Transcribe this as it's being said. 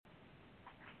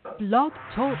Blog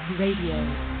Talk Radio.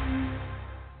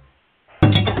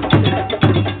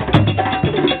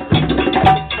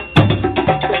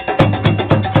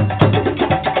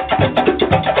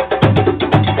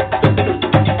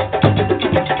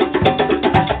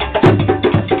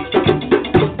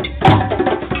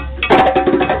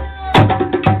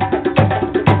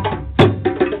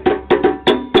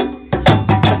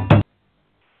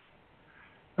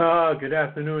 Good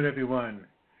afternoon, everyone.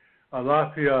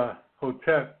 Alafia,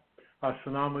 Hotep,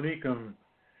 Assalamu alaikum,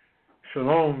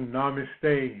 Shalom,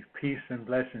 Namaste, peace and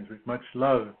blessings with much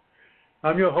love.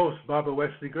 I'm your host, Barbara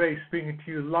Wesley Gray, speaking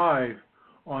to you live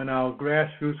on our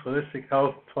Grassroots Holistic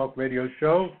Health Talk radio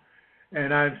show,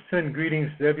 and I send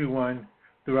greetings to everyone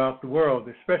throughout the world,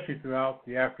 especially throughout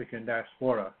the African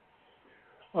diaspora.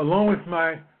 Along with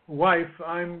my wife,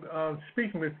 I'm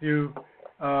speaking with you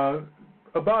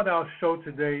about our show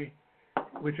today,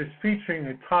 which is featuring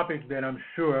a topic that I'm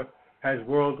sure has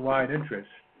worldwide interest.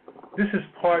 This is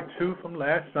part 2 from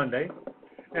last Sunday,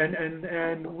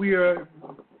 and we are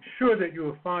sure that you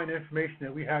will find information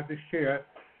that we have to share,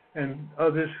 and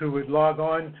others who would log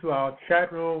on to our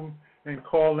chat room and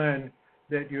call in,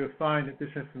 that you'll find that this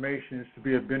information is to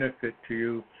be a benefit to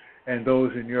you and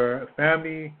those in your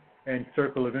family and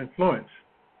circle of influence.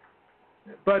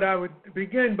 But I would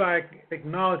begin by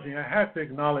I have to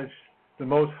acknowledge the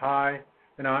Most High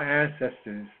and our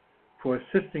ancestors for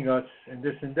assisting us in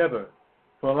this endeavor,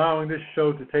 for allowing this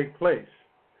show to take place.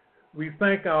 We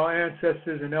thank our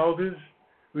ancestors and elders.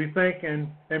 We thank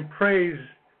and praise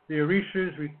the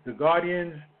Orishas, the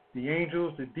guardians, the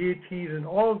angels, the deities, and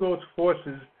all of those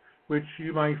forces which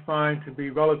you might find to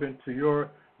be relevant to your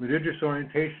religious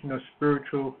orientation or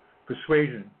spiritual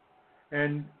persuasion.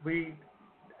 And we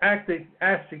ask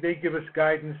that they give us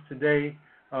guidance today,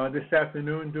 this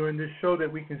afternoon during this show,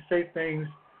 that we can say things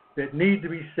that need to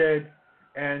be said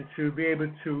and to be able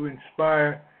to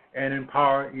inspire and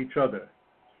empower each other.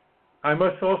 I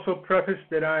must also preface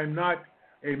that I am not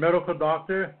a medical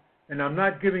doctor and I'm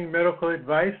not giving medical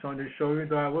advice on this show, even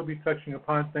though I will be touching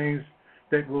upon things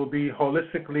that will be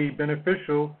holistically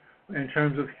beneficial in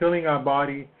terms of healing our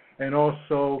body and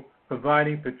also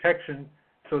providing protection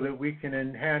so that we can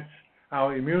enhance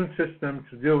our immune system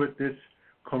to deal with this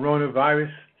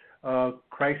coronavirus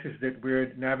crisis that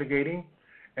we're navigating.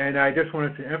 And I just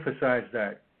wanted to emphasize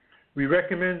that. We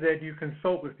recommend that you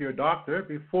consult with your doctor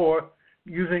before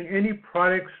using any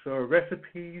products or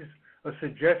recipes or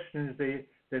suggestions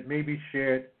that may be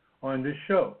shared on this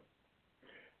show.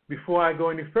 Before I go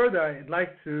any further, I'd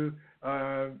like to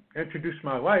introduce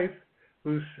my wife,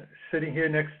 who's sitting here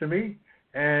next to me,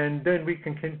 and then we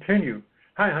can continue.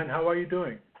 Hi, hon, how are you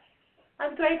doing?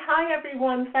 I'm great. Hi,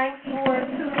 everyone. Thanks for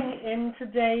tuning in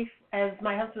today. As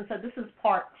my husband said, this is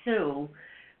part 2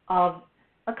 of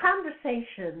a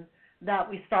conversation that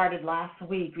we started last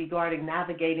week regarding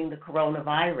navigating the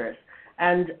coronavirus.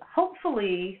 And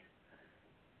hopefully,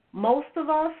 most of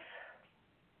us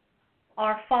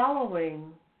are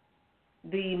following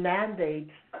the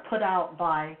mandates put out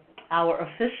by our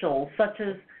officials, such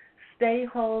as stay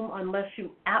home unless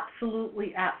you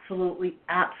absolutely have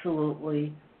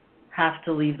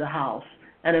to leave the house.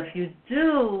 And if you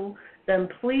do, then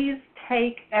please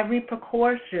take every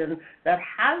precaution that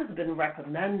has been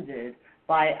recommended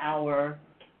by our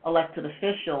elected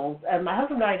officials. And my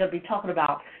husband and I are going to be talking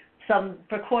about some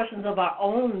precautions of our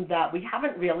own that we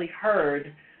haven't really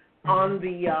heard on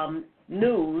the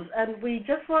news, and we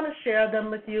just want to share them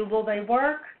with you. Will they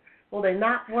work? Will they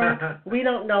not work? We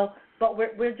don't know, but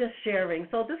we're just sharing.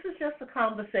 So this is just a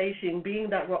conversation, being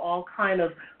that we're all kind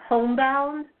of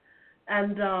homebound.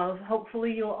 And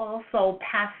hopefully you're also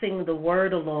passing the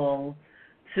word along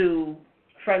to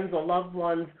friends or loved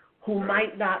ones who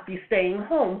might not be staying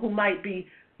home, who might be,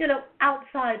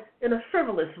 outside in a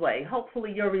frivolous way.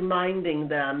 Hopefully you're reminding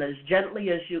them as gently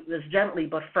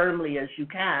but firmly as you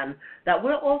can, that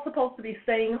we're all supposed to be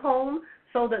staying home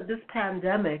so that this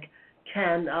pandemic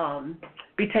can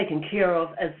be taken care of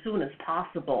as soon as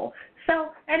possible. So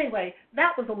anyway,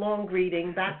 that was a long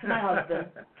greeting. Back to my husband.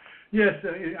 Yes,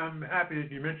 I'm happy that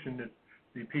you mentioned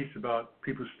the piece about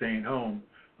people staying home.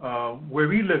 Where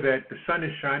we live at, the sun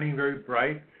is shining very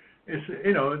bright. It's,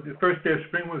 the first day of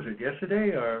spring, was it yesterday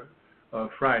or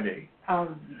Friday?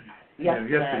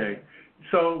 Yesterday.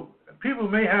 So people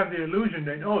may have the illusion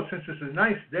that, since it's a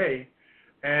nice day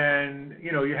and,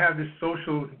 you have this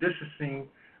social distancing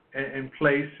in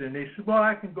place, and they say, well,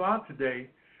 I can go out today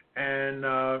and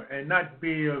not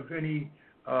be of any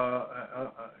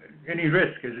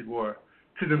risk, as it were,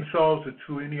 to themselves or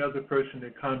to any other person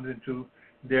that comes into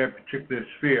their particular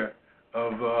sphere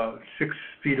of 6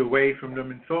 feet away from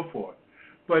them and so forth.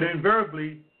 But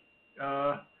invariably,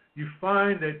 you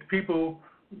find that people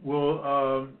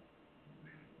will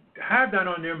have that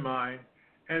on their mind,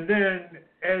 and then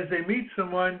as they meet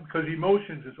someone, because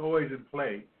emotions is always in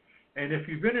play, and if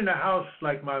you've been in a house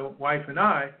like my wife and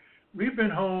I, we've been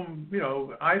home,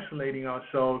 isolating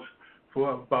ourselves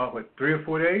for about 3 or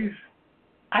 4 days.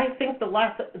 I think the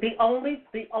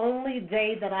only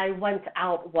day that I went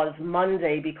out was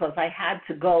Monday because I had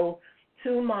to go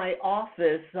to my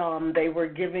office. They were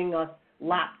giving us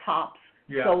laptops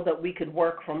so that we could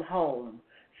work from home.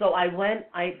 So I went,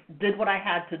 I did what I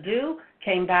had to do,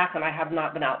 came back, and I have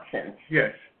not been out since.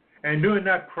 Yes, and during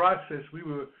that process, we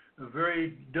were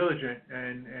very diligent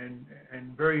and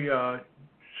very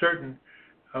certain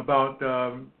about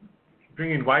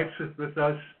bringing wipes with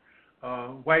us,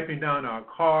 wiping down our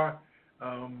car.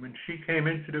 When she came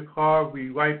into the car, we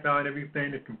wiped down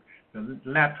everything, the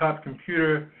laptop,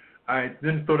 computer. I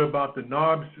then thought about the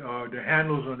knobs, the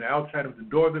handles on the outside of the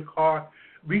door of the car.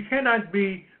 We cannot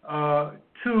be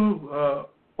too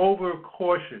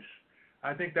over-cautious.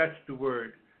 I think that's the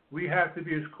word. We have to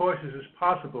be as cautious as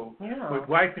possible with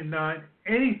wiping down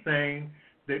anything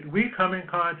that we come in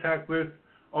contact with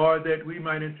or that we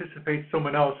might anticipate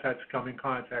someone else has come in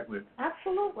contact with.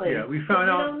 Absolutely. Yeah, we found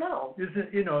out. Don't know. It's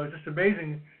just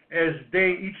amazing. As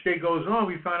each day goes on,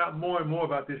 we find out more and more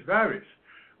about this virus.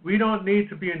 We don't need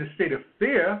to be in a state of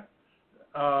fear,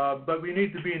 but we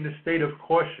need to be in a state of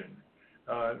caution.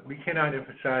 We cannot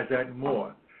emphasize that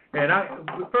more. And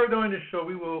further on the show,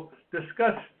 we will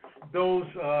discuss those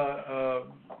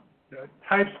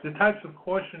types of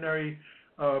cautionary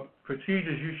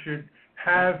procedures you should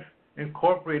have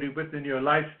incorporated within your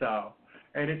lifestyle.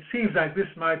 And it seems like this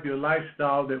might be a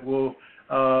lifestyle that will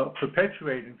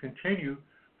perpetuate and continue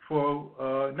for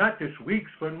not just weeks,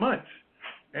 but months.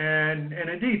 And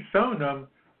indeed, some of them,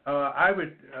 I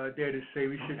would dare to say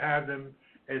we should have them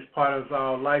as part of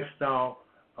our lifestyle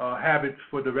habits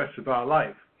for the rest of our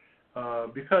life.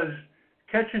 Because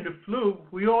catching the flu,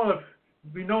 we know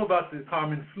about the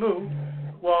common flu.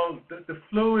 Well, the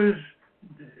flu is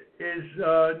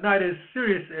not as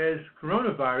serious as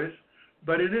coronavirus,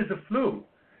 but it is a flu.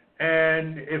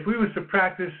 And if we were to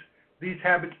practice these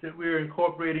habits that we're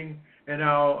incorporating in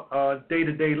our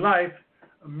day-to-day life,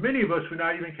 many of us would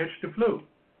not even catch the flu.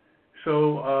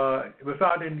 So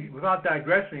without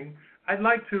digressing, I'd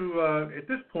like to, at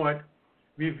this point,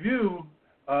 review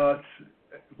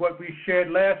what we shared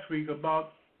last week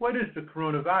about what is the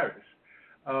coronavirus.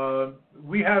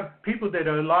 We have people that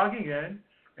are logging in,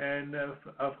 and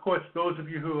of course, those of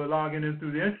you who are logging in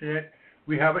through the internet,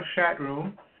 we have a chat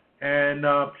room, and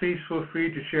please feel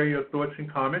free to share your thoughts and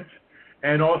comments.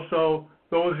 And also,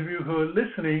 those of you who are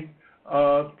listening,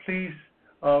 please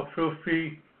feel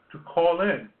free to call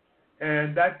in.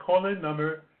 And that call-in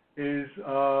number is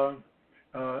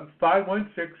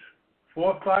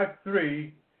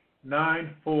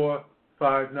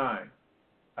 516-453-9459.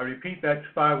 I repeat, that's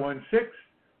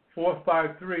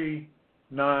 516-453-9459.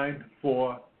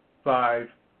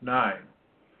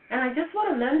 And I just want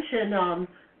to mention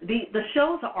the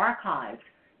shows are archived.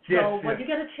 So when you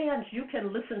get a chance, you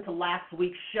can listen to last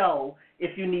week's show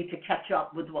if you need to catch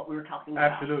up with what we were talking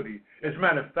about. Absolutely. As a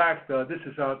matter of fact, this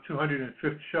is our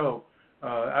 205th show.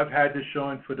 I've had this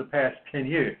showing for the past 10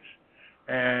 years.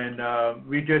 And I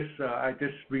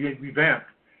just revamped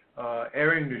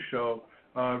airing the show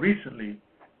recently.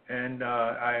 And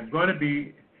I am going to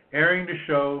be airing the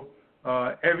show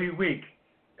every week,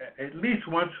 at least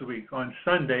once a week on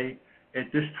Sunday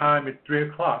at this time at 3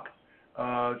 o'clock.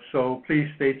 So please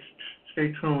stay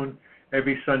tuned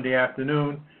every Sunday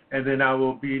afternoon, and then I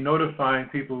will be notifying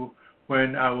people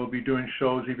when I will be doing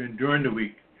shows even during the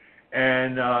week.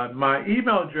 And my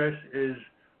email address is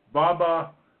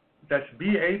Baba, that's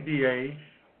B-A-B-A,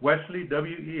 Wesley,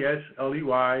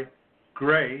 W-E-S-L-E-Y,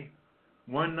 Gray,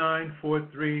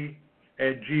 1943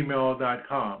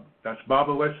 @gmail.com. That's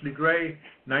Baba Wesley Gray,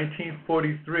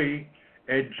 1943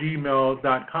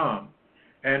 @gmail.com.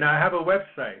 And I have a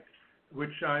website,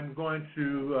 which I'm going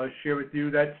to share with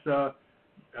you. That's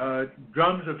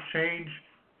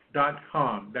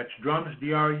drumsofchange.com. That's drums,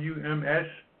 D-R-U-M-S,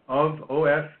 of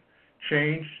O-F,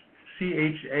 change,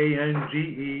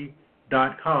 CHANGE.com.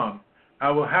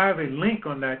 I will have a link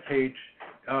on that page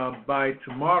by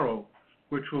tomorrow,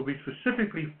 which will be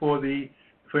specifically for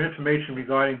information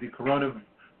regarding the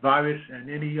coronavirus and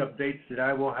any updates that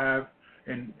I will have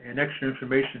and extra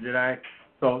information that I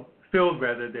feel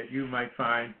that you might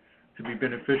find to be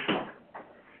beneficial.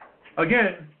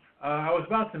 Again, I was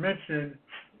about to mention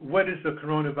what is the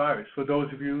coronavirus. For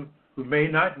those of you who may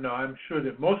not know, I'm sure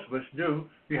that most of us do.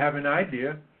 We have an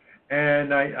idea.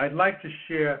 And I'd like to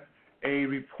share a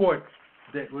report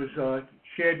that was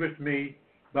shared with me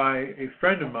by a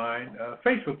friend of mine, a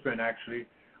Facebook friend actually,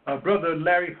 Brother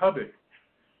Larry Hubbard.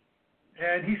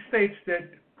 And he states that,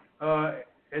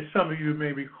 as some of you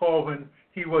may recall, when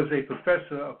he was a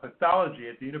professor of pathology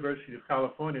at the University of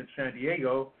California at San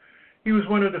Diego, he was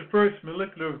one of the first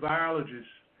molecular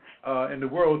virologists in the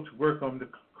world to work on the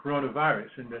coronavirus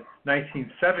in the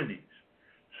 1970s.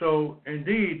 So,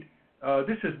 indeed,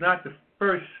 this is not the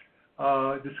first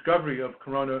discovery of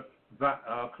coronavirus.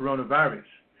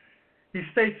 He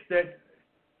states that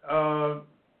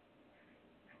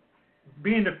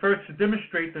being the first to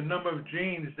demonstrate the number of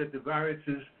genes that the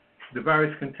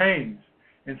virus contains.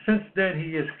 And since then,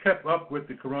 he has kept up with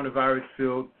the coronavirus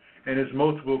field and his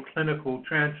multiple clinical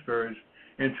transfers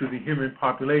into the human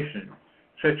population,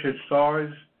 such as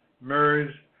SARS,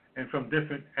 MERS, and from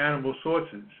different animal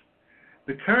sources.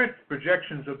 The current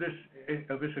projections of this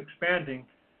expanding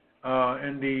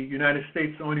in the United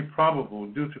States are only probable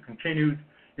due to continued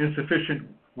insufficient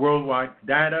worldwide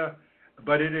data,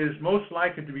 but it is most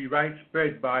likely to be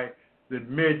widespread by the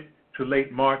mid to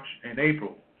late March and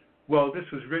April. Well, this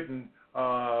was written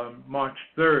March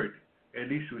 3rd. At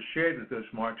least it was shared with us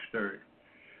March 3rd.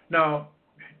 Now,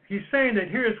 he's saying that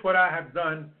here's what I have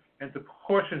done and the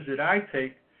precautions that I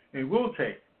take and will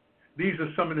take. These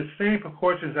are some of the same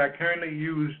precautions I currently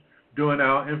use during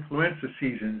our influenza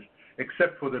seasons,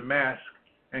 except for the mask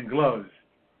and gloves.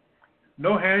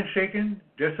 No handshaking,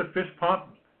 just a fist pump,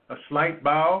 a slight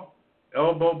bow,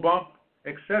 elbow bump,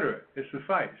 etc. It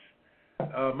suffice.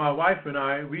 My wife and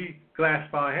I, we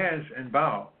clasp our hands and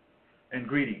bow and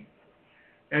greeting.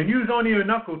 And use only your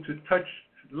knuckle to touch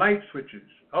light switches,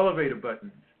 elevator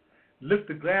buttons. Lift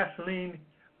the gasoline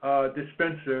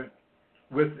dispenser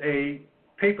with a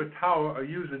paper towel or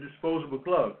use a disposable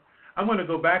glove. I'm going to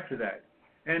go back to that.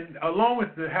 And along with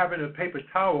having a paper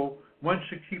towel, one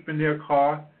should keep in their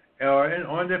car or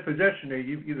on their possession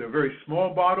either a very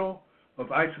small bottle of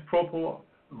isopropyl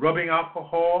rubbing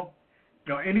alcohol,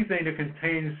 or anything that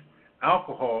contains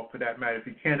alcohol for that matter, if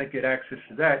you cannot get access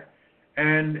to that,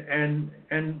 and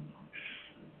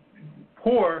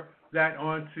pour that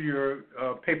onto your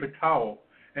paper towel,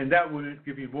 and that will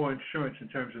give you more insurance in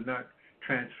terms of not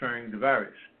transferring the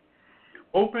virus.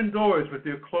 Open doors with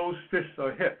your closed fist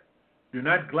or hip. Do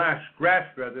not grasp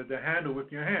the handle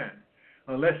with your hand,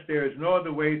 unless there is no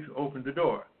other way to open the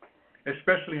door.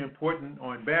 Especially important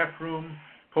on bathroom,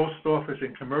 post office,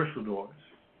 and commercial doors.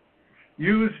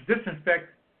 Use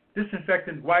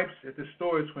disinfectant wipes at the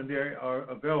stores when they are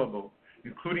available,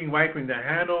 including wiping the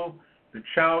handle, the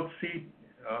child seat,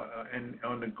 and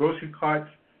on the grocery carts,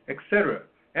 etc.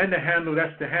 And the handle,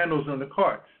 that's the handles on the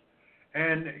carts.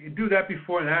 And do that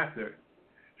before and after,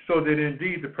 so that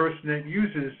indeed the person that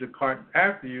uses the cart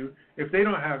after you, if they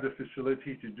don't have the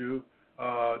facility to do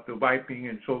the wiping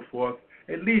and so forth,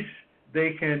 at least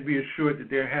they can be assured that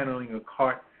they're handling a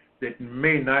cart that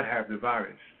may not have the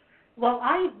virus. Well,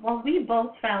 we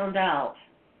both found out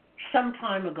some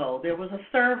time ago. There was a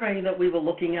survey that we were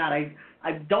looking at.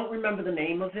 I don't remember the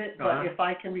name of it, but if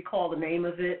I can recall the name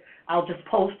of it, I'll just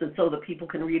post it so that people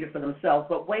can read it for themselves.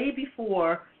 But way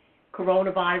before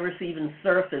coronavirus even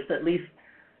surfaced, at least,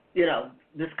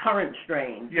 this current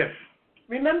strain. Yes.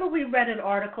 Remember we read an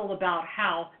article about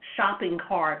how shopping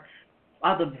carts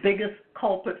are the biggest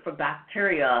culprit for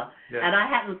bacteria, yes. And I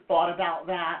hadn't thought about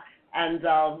that. And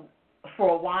for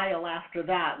a while after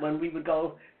that, when we would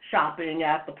go shopping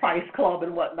at the Price Club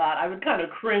and whatnot, I would kind of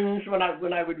cringe when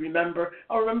I would remember.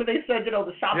 I remember they said,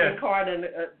 the shopping yes. cart and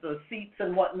the seats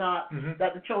and whatnot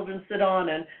that the children sit on,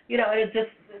 and and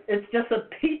it's just a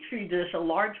petri dish, a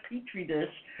large petri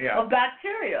dish of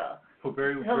bacteria. For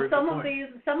very, so very some good of point.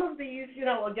 these,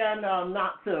 again,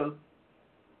 not to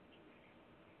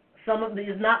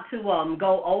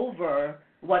go over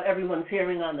what everyone's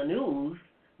hearing on the news,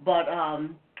 but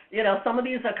some of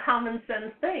these are common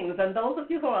sense things. And those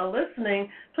of you who are listening,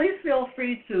 please feel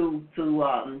free to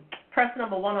press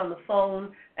number 1 on the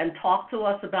phone and talk to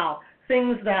us about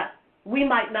things that we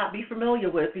might not be familiar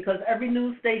with, because every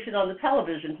news station on the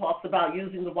television talks about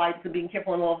using the wipes and being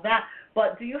careful and all of that.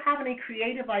 But do you have any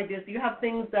creative ideas? Do you have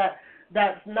things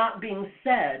that's not being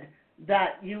said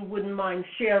that you wouldn't mind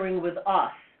sharing with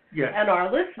us yes. and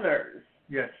our listeners?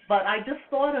 Yes. But I just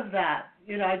thought of that.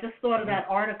 I just thought of that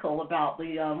article about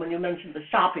the when you mentioned the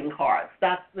shopping carts.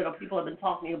 That's people have been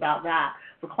talking about that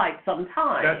for quite some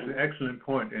time. That's an excellent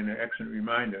point and an excellent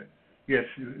reminder. Yes,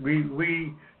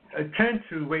 we tend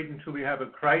to wait until we have a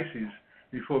crisis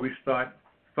before we start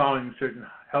following certain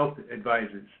health advice.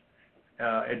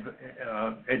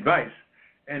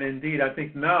 And indeed, I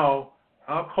think now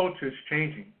our culture is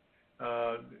changing,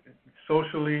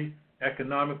 socially,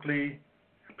 economically,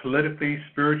 politically,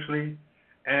 spiritually,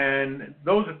 And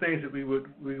those are things that we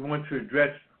want to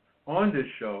address on this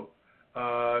show.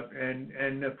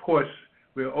 And of course,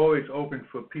 we're always open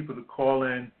for people to call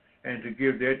in and to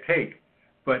give their take.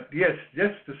 But yes,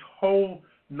 just this whole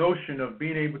notion of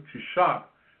being able to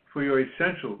shop for your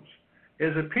essentials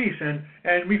is a piece.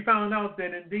 And we found out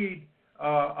that indeed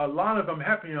a lot of them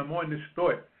happening. I'm on this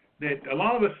thought that a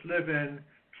lot of us live in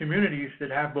communities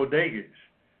that have bodegas,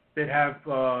 that have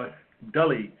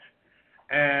delis,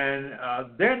 and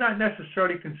they're not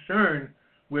necessarily concerned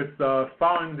with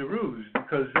following the rules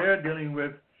because they're dealing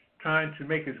with trying to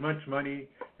make as much money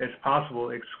as possible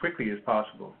as quickly as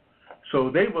possible. So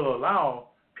they will allow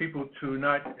people to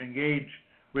not engage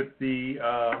with the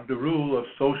rule of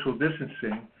social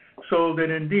distancing so that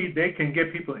indeed they can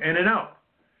get people in and out.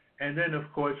 And then,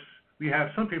 of course, we have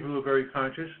some people who are very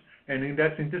conscious, and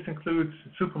this includes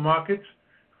supermarkets,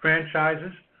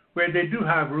 franchises, where they do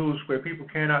have rules where people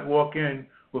cannot walk in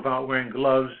without wearing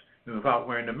gloves and without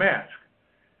wearing a mask.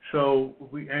 So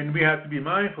we have to be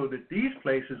mindful that these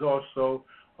places also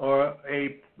are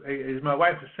as my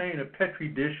wife was saying, a petri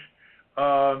dish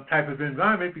type of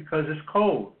environment because it's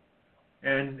cold,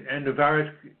 and the virus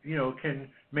can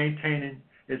maintain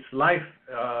its life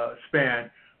span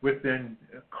within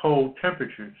cold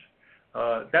temperatures.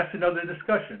 That's another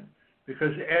discussion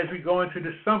because as we go into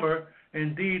the summer,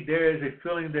 indeed there is a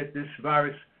feeling that this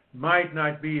virus might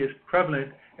not be as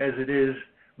prevalent as it is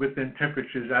within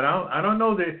temperatures. I don't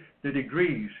know the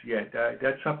degrees yet.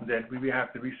 That's something that we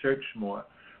have to research more.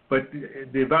 But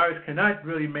the virus cannot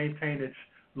really maintain its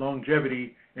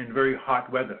longevity in very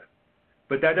hot weather.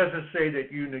 But that doesn't say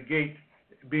that you negate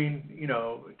being,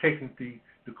 taking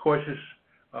the cautious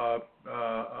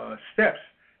steps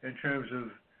in terms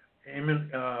of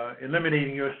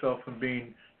eliminating yourself from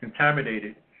being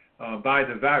contaminated by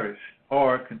the virus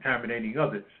or contaminating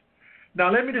others. Now,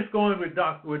 let me just go on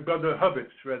with Brother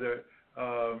Hubbart's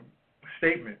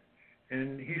statement.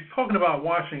 And he's talking about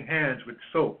washing hands with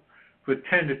soap for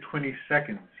 10 to 20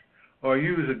 seconds or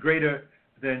use a greater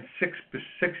than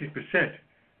 60%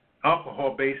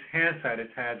 alcohol-based hand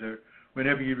sanitizer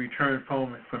whenever you return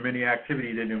home from any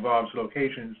activity that involves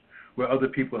locations where other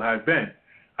people have been.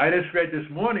 I just read this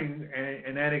morning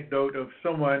an anecdote of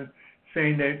someone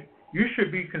saying that you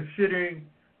should be considering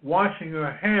washing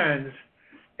your hands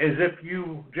as if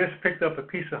you just picked up a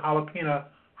piece of jalapeno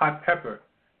hot pepper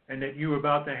and that you were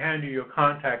about to handle your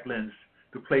contact lens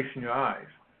to place in your eyes.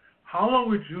 How long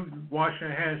would you wash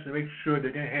your hands to make sure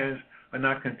that your hands are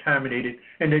not contaminated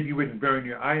and that you wouldn't burn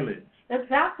your eyelids?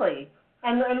 Exactly.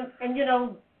 And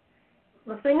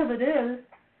the thing of it is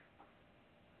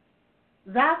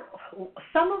that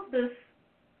some of this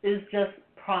is just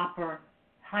proper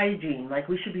hygiene. Like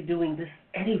we should be doing this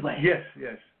anyway. Yes.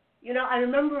 I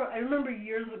remember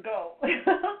years ago.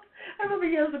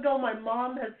 My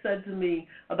mom had said to me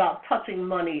about touching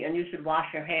money, and you should wash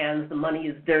your hands. The money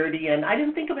is dirty, and I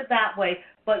didn't think of it that way.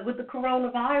 But with the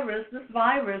coronavirus, this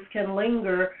virus can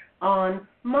linger on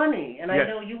money. And yes. I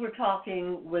know you were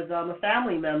talking with a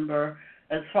family member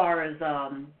as far as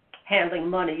handling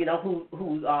money. Who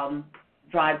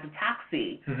drives a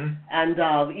taxi, mm-hmm. and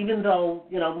even though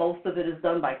most of it is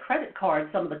done by credit card,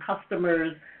 some of the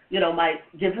customers might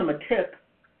give him a tip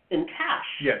in cash.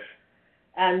 Yes.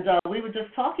 And we were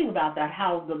just talking about that,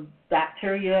 how the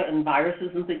bacteria and viruses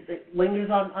and things lingers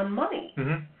on money.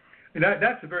 Mm-hmm. And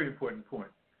that's a very important point.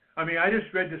 I mean, I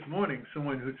just read this morning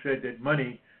someone who said that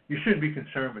money, you shouldn't be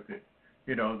concerned with it.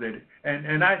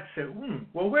 And I said,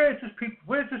 well, where is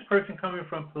this person coming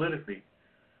from politically?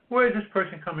 Where is this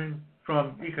person coming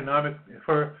from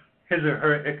for his or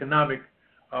her economic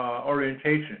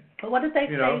orientation? But what did they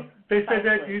say? They said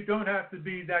that you don't have to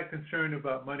be that concerned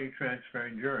about money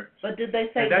transferring germs. But did they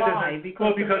say why?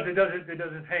 Because it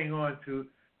doesn't hang on to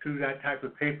that type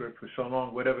of paper for so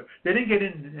long, whatever. They didn't get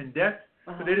in depth,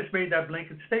 but they just made that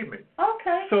blanket statement.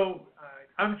 Okay. So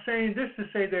I'm saying this to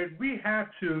say that we have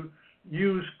to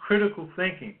use critical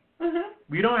thinking. Mm-hmm.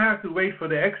 We don't have to wait for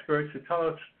the experts to tell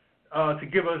us, to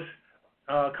give us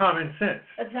common sense.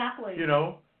 Exactly.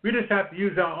 We just have to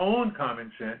use our own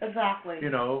common sense. Exactly.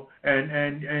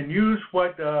 And use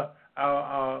what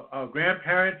our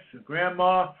grandparents,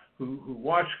 grandma, who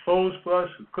washed clothes for us,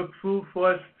 who cooked food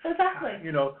for us. Exactly.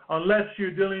 Unless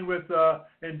you're dealing with,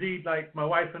 indeed, like my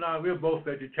wife and I, we're both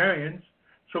vegetarians,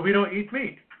 so we don't eat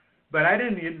meat. But I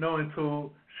didn't know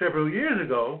until several years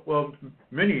ago, well,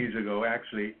 many years ago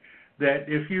actually, that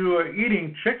if you are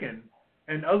eating chicken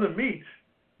and other meats,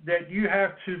 that you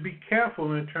have to be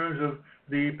careful in terms of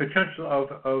the potential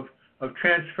of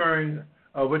transferring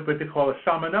with what they call a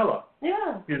salmonella.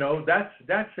 Yeah. You know, that's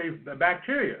a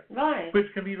bacteria, right, which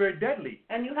can be very deadly.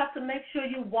 and you have to make sure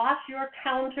you wash your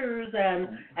counters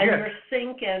and Yes. your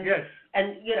sink and Yes.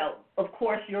 and you know, of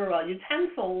course, your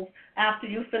utensils after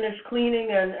you finish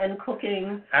cleaning and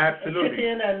cooking Absolutely.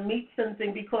 chicken and meats and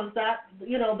things, because that,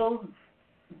 you know, those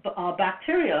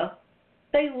bacteria,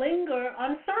 they linger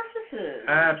on surfaces.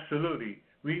 Absolutely.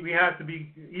 We have to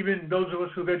be, even those of us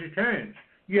who are vegetarians,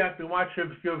 you have to watch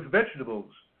your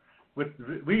vegetables.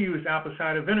 We use apple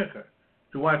cider vinegar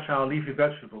to watch our leafy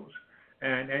vegetables,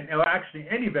 or actually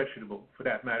any vegetable for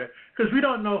that matter, because we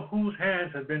don't know whose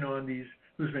hands have been on these,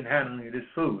 who's been handling this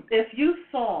food. If you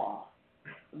saw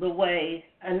the way,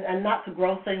 and not to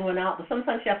gross anyone out, but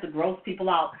sometimes you have to gross people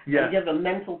out Yeah. and give a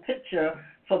mental picture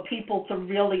for people to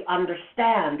really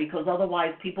understand, because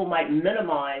otherwise people might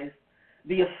minimize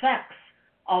the effects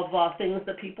of things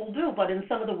that people do. But in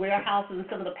some of the warehouses and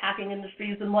some of the packing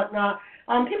industries and whatnot,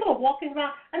 people are walking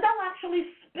around and they'll actually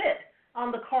spit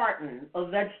on the carton of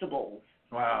vegetables.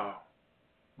 Wow.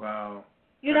 Wow.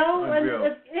 You That's know, unreal.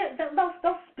 and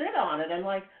they'll spit on it, and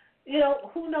like, you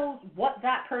know, who knows what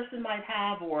that person might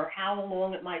have or how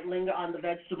long it might linger on the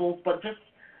vegetables, but just,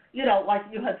 you know, like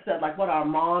you had said, like what our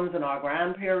moms and our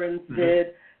grandparents did,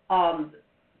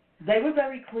 they were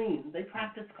very clean. They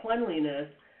practiced cleanliness.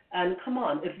 And come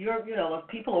on, if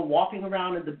people are walking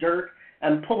around in the dirt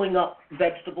and pulling up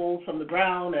vegetables from the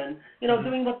ground and, you know,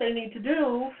 doing what they need to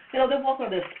do, you know, they're walking,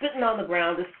 they're spitting on the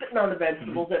ground, they're spitting on the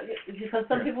vegetables, because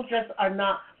some people just are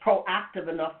not proactive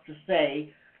enough to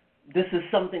say, this is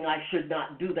something I should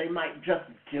not do. They might just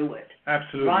do it.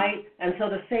 Absolutely. Right? And so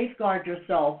to safeguard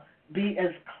yourself, be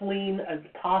as clean as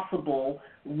possible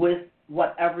with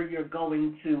whatever you're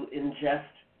going to ingest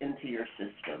into your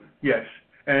system. Yes.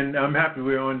 And I'm happy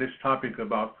we're on this topic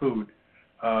about food.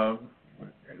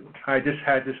 I just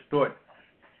had this thought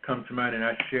come to mind, and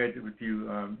I shared it with you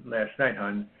last night,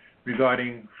 hon,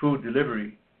 regarding food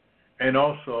delivery and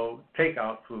also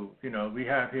takeout food. You know, we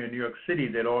have here in New York City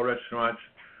that all restaurants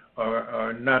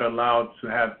are not allowed to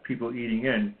have people eating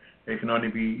in. They can only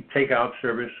be takeout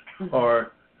service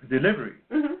or delivery.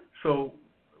 So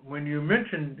when you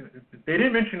mentioned, they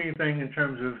didn't mention anything in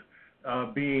terms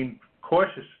of being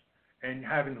cautious and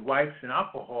having wipes and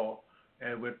alcohol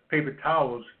and with paper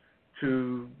towels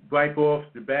to wipe off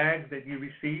the bag that you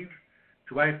receive,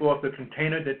 to wipe off the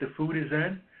container that the food is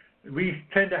in. We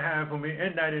tend to have, when we're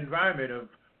in that environment of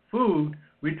food,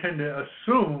 we tend to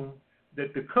assume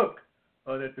that the cook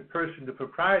or that the person, the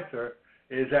proprietor,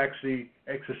 is actually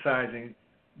exercising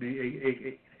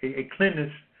a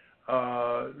cleanness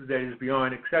that is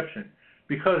beyond exception,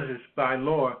 because it's by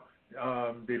law,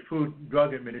 the Food and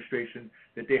Drug Administration,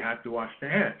 that they have to wash their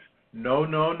hands.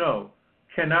 No.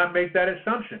 Cannot make that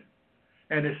assumption,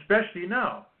 and especially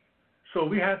now. So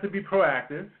we have to be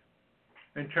proactive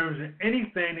in terms of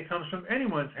anything that comes from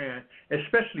anyone's hand,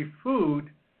 especially food,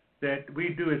 that we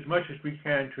do as much as we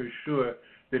can to ensure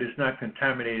that it's not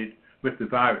contaminated with the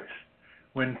virus.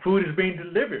 When food is being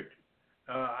delivered,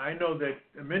 I know that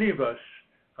many of us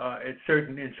in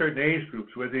certain age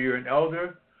groups, whether you're an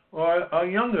elder or a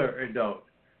younger adult,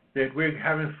 that we're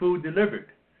having food delivered.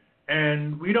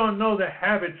 And we don't know the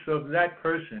habits of that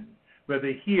person,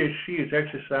 whether he or she is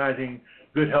exercising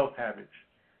good health habits.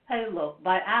 Hey, look,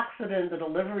 by accident, the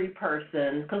delivery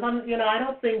person, because I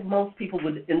don't think most people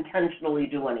would intentionally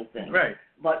do anything. Right.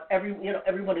 But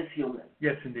everyone is human.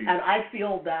 Yes, indeed. And I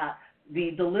feel that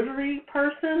the delivery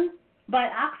person, by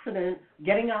accident,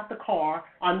 getting out the car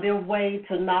on their way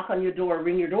to knock on your door,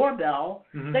 ring your doorbell,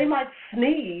 they might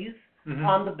sneeze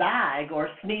on the bag, or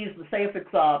sneeze, say if it's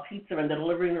pizza and they're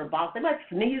delivering their box, they might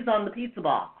sneeze on the pizza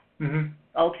box.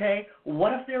 Okay?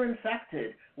 What if they're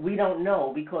infected? We don't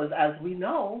know, because as we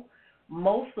know,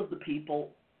 most of the people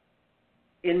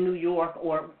in New York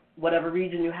or whatever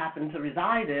region you happen to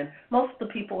reside in, most of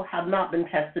the people have not been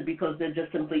tested because there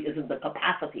just simply isn't the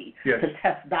capacity to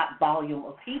test that volume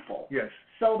of people. Yes.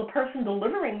 So the person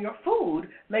delivering your food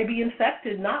may be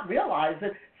infected, not realize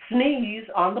it, sneeze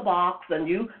on the box, and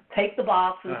you take the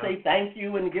box and say thank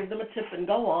you and give them a tip and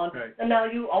go on. Right. And now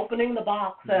you opening the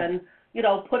box and,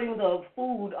 putting the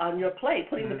food on your plate,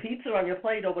 putting the pizza on your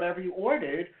plate or whatever you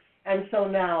ordered. And so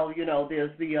now,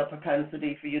 there's the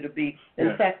propensity for you to be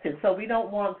infected. So we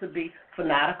don't want to be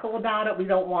fanatical about it. We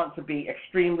don't want to be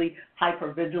extremely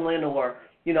hypervigilant, or,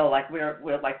 like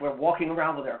we're walking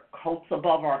around with our coats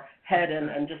above our head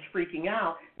and just freaking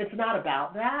out. It's not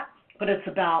about that, but it's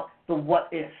about the what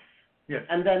if. Yes.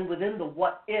 And then within the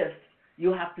what if,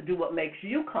 you have to do what makes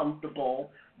you comfortable,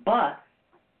 but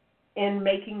in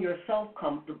making yourself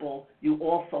comfortable, you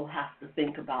also have to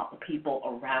think about the people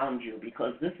around you,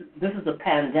 because this is a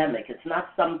pandemic. It's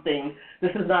not something,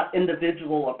 this is not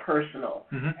individual or personal.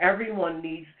 Mm-hmm. Everyone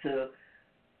needs to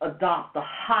adopt the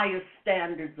highest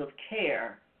standards of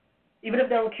care, even if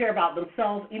they don't care about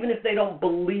themselves, even if they don't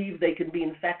believe they can be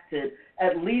infected,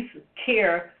 at least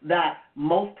care that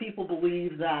most people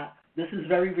believe that this is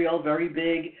very real, very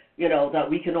big, that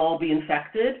we can all be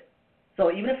infected.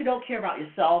 So even if you don't care about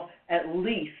yourself, at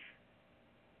least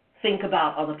think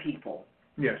about other people.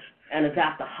 Yes. And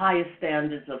adopt the highest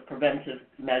standards of preventive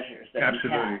measures that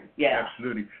Absolutely. we can. Yeah.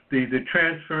 Absolutely. The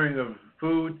transferring of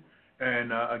food,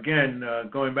 and again,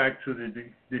 going back to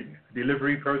the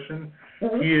delivery person,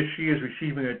 Mm-hmm. he or she is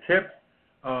receiving a tip.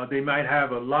 They might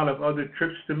have a lot of other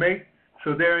trips to make,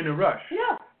 so they're in a rush.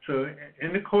 Yeah. So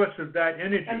in the course of that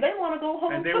energy, And they want to go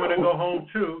home and they too. want to go home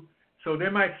too, so they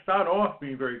might start off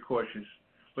being very cautious,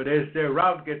 but as their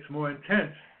route gets more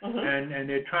intense, Mm-hmm. and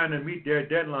they're trying to meet their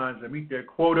deadlines and meet their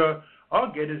quota, or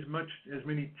get as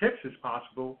many tips as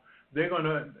possible, they're going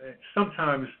to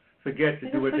sometimes forget to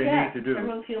do what they need to do.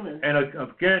 Everyone's human. And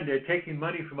again, they're taking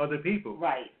money from other people.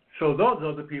 Right. So those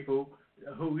other people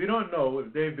who we don't know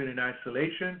if they've been in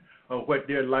isolation or what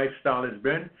their lifestyle has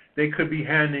been, they could be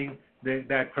handing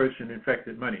that person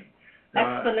infected money.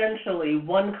 Exponentially,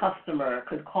 one customer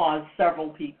could cause several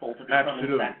people to become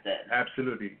infected.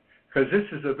 Absolutely. Because this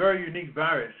is a very unique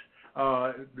virus.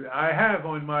 I have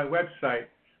on my website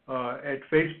at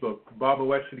Facebook, Barbara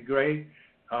Wesley Gray,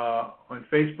 on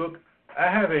Facebook,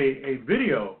 I have a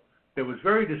video that was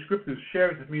very descriptive,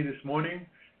 shared with me this morning,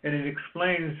 and it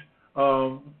explains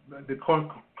the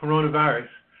coronavirus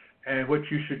and what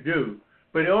you should do.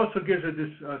 But it also gives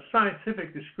a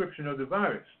scientific description of the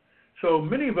virus. So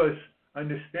many of us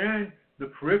understand the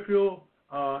peripheral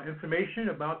information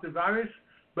about the virus,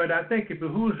 but I think it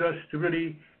behooves us to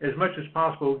really, as much as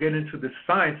possible, get into the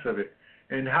science of it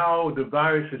and how the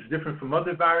virus is different from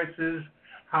other viruses,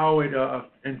 how it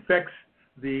infects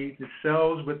the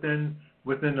cells within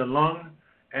the lung,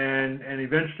 and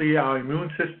eventually our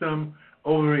immune system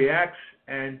overreacts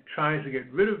and tries to get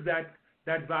rid of that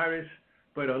virus,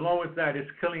 but along with that,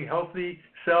 it's killing healthy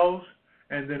cells,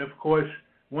 and then, of course,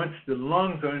 once the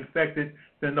lungs are infected,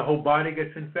 then the whole body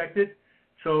gets infected.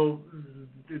 So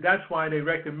that's why they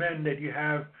recommend that you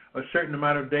have a certain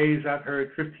amount of days. I've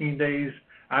heard 15 days.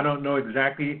 I don't know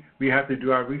exactly. We have to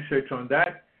do our research on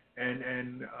that.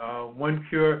 And one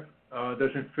cure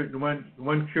doesn't fit.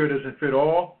 One cure doesn't fit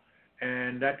all,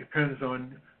 and that depends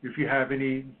on if you have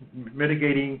any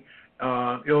mitigating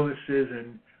illnesses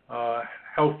and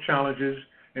health challenges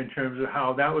in terms of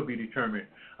how that would be determined.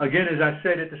 Again, as I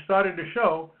said at the start of the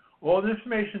show, all the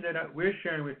information that we're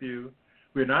sharing with you,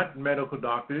 we're not medical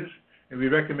doctors, and we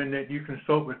recommend that you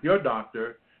consult with your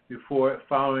doctor before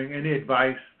following any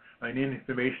advice or any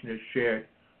information that's shared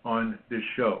on this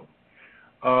show.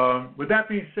 With that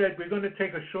being said, we're going to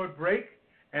take a short break,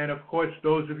 and of course,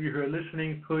 those of you who are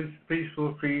listening, please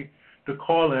feel free to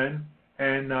call in,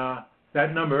 and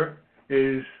that number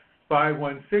is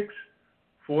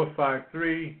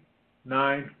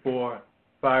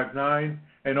 516-453-9459,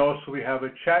 and also we have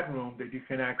a chat room that you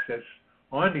can access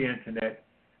on the internet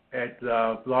at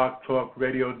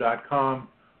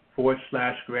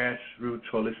blogtalkradio.com/grassroots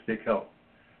holistic health.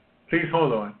 Please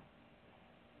hold on.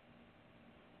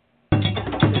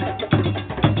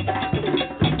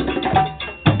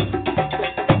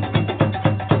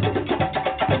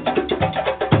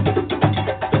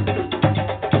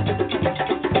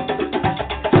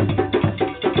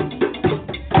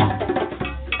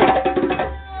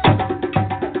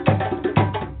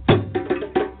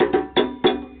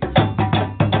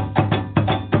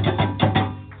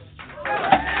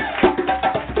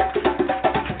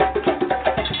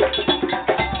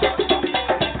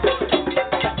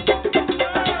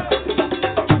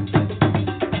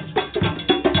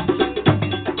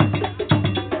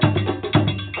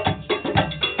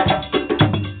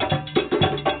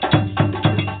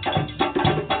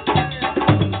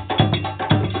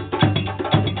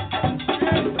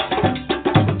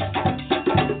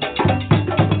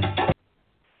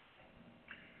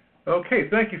 Okay,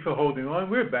 thank you for holding on.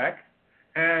 We're back.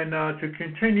 And to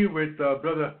continue with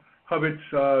Brother Hubbard's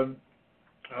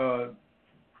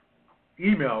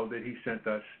email that he sent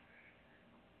us,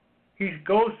 he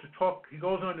goes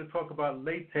on to talk about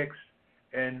latex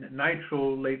and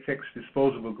nitrile latex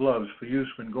disposable gloves for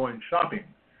use when going shopping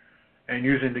and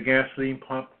using the gasoline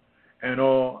pump and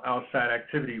all outside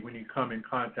activity when you come in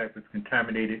contact with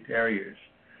contaminated areas.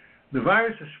 The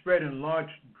virus is spread in large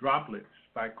droplets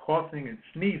by coughing and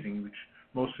sneezing, which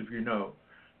most of you know.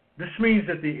 This means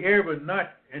that the air will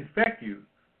not infect you,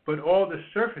 but all the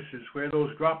surfaces where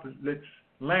those droplets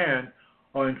land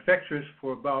are infectious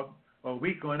for about a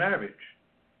week on average.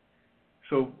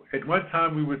 So at one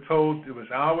time we were told it was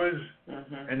hours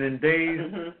and then days,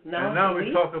 and now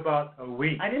we talk about a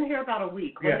week. I didn't hear about a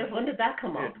week. When did that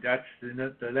come up? That's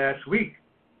the last week.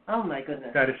 Oh, my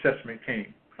goodness. That assessment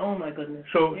came. Oh, my goodness.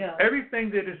 So everything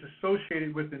that is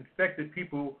associated with infected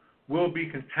people will be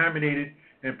contaminated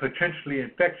and potentially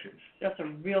infectious. That's a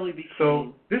really big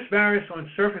So this virus on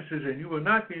surfaces, and you will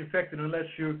not be infected unless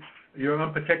your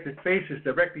unprotected face is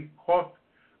directly coughed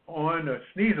on or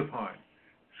sneezed upon.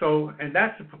 So, and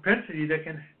that's a propensity that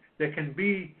can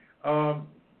be,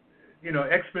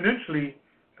 exponentially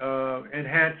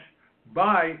enhanced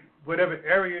by whatever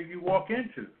area you walk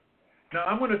into. Now,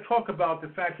 I'm going to talk about the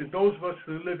fact that those of us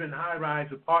who live in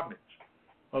high-rise apartments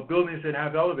or buildings that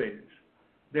have elevators,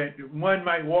 that one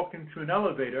might walk into an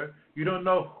elevator, you don't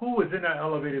know who was in that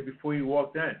elevator before you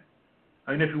walked in.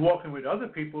 And if you're walking with other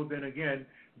people, then again,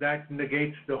 that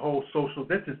negates the whole social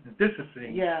distancing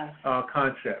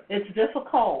concept. It's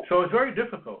difficult. So it's very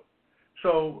difficult.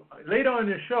 So later on in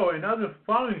the show and other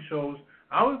following shows,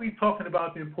 I will be talking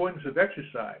about the importance of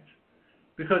exercise.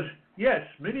 Because, yes,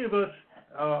 many of us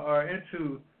are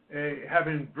into, have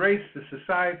embraced the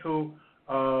societal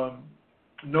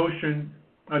notion,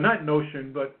 or not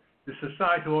notion, but the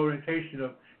societal orientation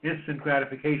of instant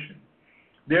gratification.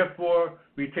 Therefore,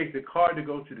 we take the car to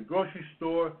go to the grocery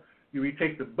store, we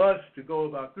take the bus to go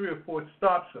about 3 or 4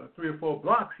 stops, or 3 or 4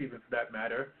 blocks even for that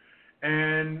matter,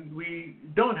 and we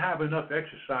don't have enough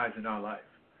exercise in our life.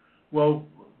 Well,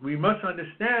 we must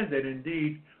understand that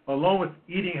indeed, along with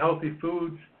eating healthy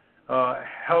foods,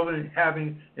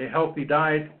 having a healthy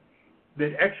diet,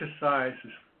 that exercise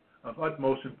is of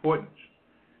utmost importance.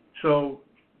 So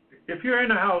if you're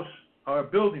in a house, or a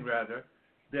building rather,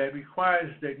 that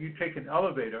requires that you take an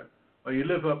elevator, or you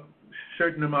live up a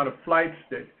certain amount of flights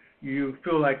that you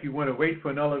feel like you want to wait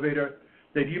for an elevator,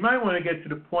 that you might want to get to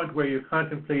the point where you're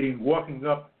contemplating walking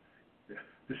up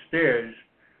the stairs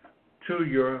to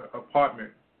your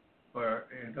apartment or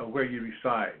where you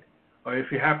reside. Or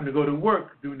if you happen to go to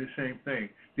work, doing the same thing,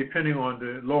 depending on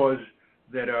the laws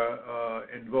that are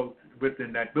invoked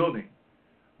within that building.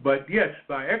 But yes,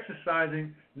 by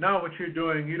exercising, now what you're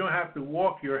doing, you don't have to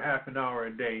walk your half an hour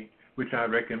a day, which I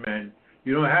recommend.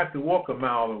 You don't have to walk a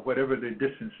mile or whatever the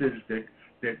distance is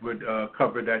that would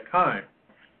cover that time.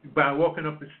 By walking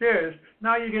up the stairs,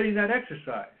 now you're getting that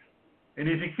exercise. And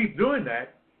if you keep doing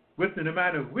that, within a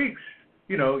matter of weeks,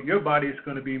 your body is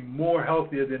going to be more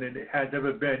healthier than it has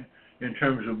ever been in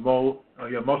terms of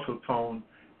your muscle tone,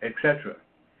 etc.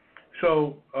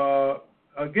 So,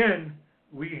 again,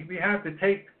 we have to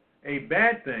take a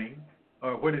bad thing,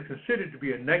 or what is considered to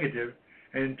be a negative,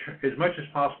 and as much as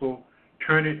possible,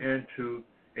 turn it into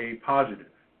a positive.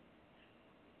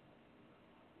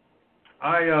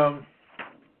 I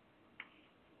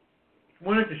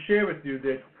wanted to share with you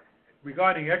that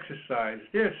regarding exercise,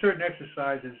 there are certain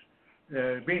exercises,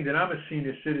 being that I'm a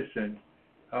senior citizen,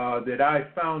 that I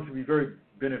found to be very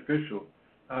beneficial.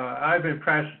 I've been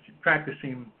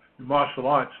practicing martial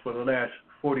arts for the last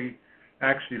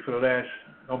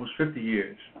almost 50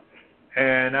 years.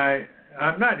 And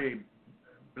I'm not a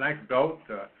black belt,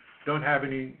 don't have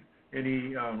any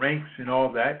ranks and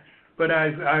all that, but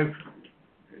I've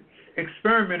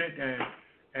experimented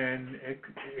and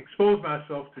exposed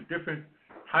myself to different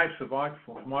types of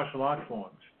martial art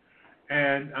forms.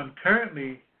 And I'm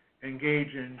currently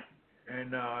engaged in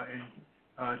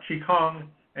Qigong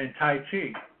and Tai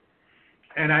Chi.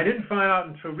 And I didn't find out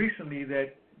until recently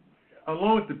that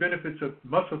along with the benefits of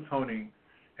muscle toning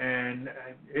and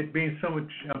it being somewhat,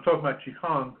 I'm talking about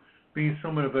Qigong, being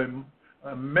somewhat of a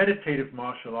meditative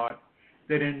martial art,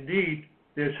 that indeed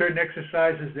there are certain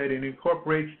exercises that it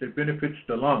incorporates that benefits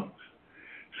the lungs.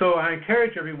 So I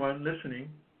encourage everyone listening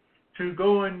to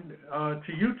go on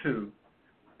to YouTube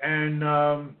and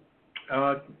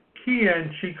key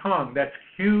in Qigong. That's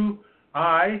Qigong,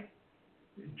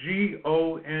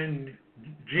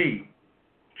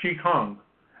 Qigong.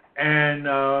 And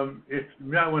if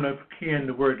you might want to key in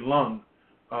the word lung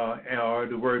or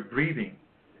the word breathing.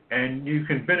 And you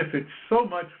can benefit so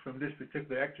much from this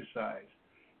particular exercise.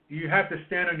 You have to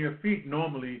stand on your feet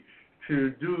normally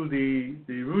to do the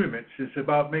rudiments. It's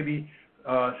about maybe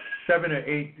 7 or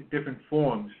 8 different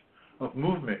forms of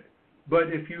movement. But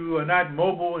if you are not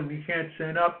mobile and you can't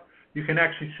stand up, you can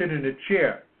actually sit in a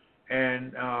chair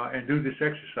and do this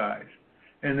exercise.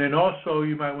 And then also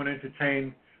you might want to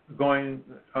entertain going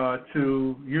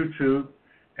to YouTube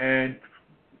and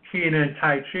keying in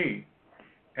Tai Chi.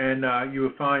 And you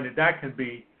will find that can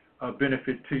be a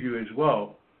benefit to you as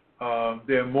well.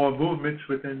 There are more movements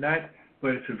within that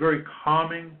but it's a very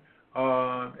calming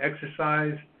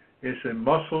exercise. It's a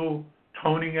muscle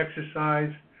toning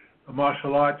exercise,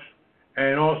 martial arts,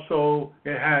 and also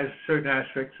it has certain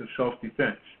aspects of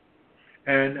self-defense.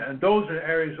 And those are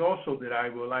areas also that I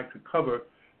would like to cover,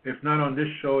 if not on this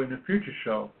show, in a future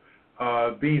show,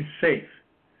 being safe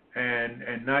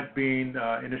and not being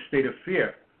in a state of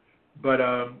fear. But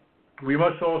we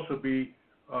must also be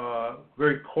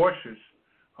very cautious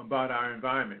about our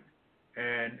environment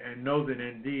and know that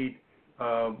indeed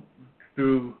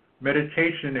through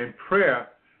meditation and prayer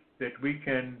that we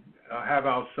can have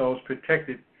ourselves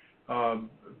protected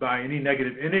by any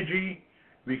negative energy.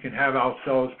 We can have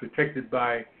ourselves protected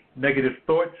by negative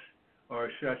thoughts,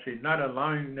 or should I say not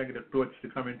allowing negative thoughts to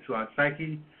come into our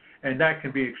psyche, and that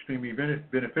can be extremely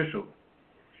beneficial.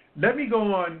 Let me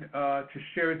go on to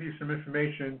share with you some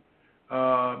information.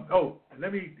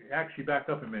 Let me actually back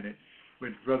up a minute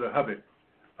with Brother Hubbard.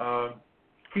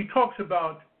 He talks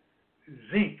about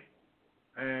zinc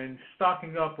and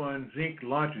stocking up on zinc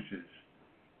lozenges.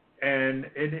 And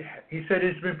he said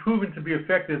it's been proven to be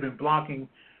effective in blocking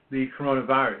the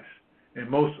coronavirus and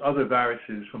most other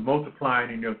viruses from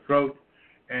multiplying in your throat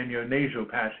and your nasal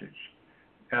passage.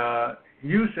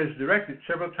 Use as directed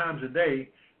several times a day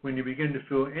when you begin to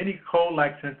feel any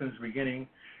cold-like symptoms beginning.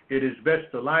 It is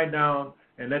best to lie down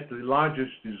and let the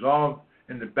lozenges dissolve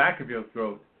in the back of your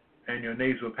throat and your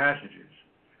nasal passages.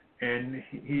 And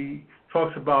he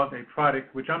talks about a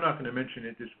product, which I'm not going to mention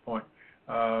at this point,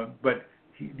 but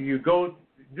you go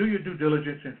do your due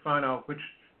diligence and find out which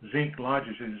zinc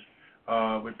lozenges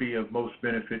would be of most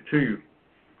benefit to you.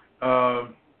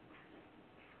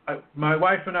 My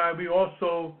wife and I, we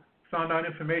also found out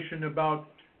information about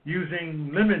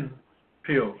using lemon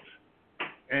peels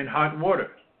and hot water,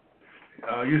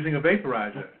 using a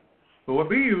vaporizer. But what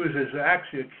we use is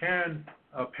actually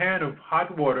a pan of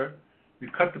hot water. We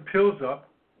cut the peels up,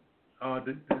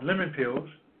 the lemon peels,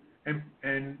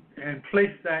 and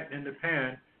place that in the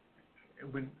pan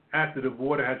after the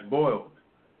water has boiled.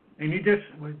 And you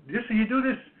do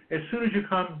this as soon as you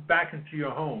come back into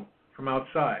your home from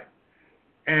outside.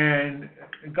 And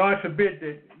God forbid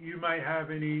that you might have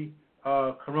any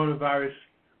coronavirus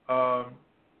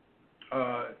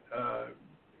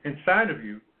inside of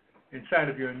you, inside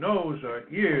of your nose or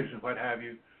ears and what have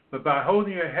you. But by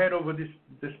holding your head over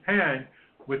this pan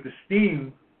with the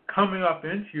steam coming up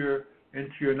into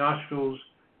your nostrils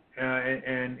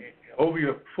and over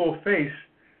your full face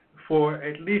for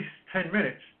at least 10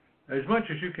 minutes, as much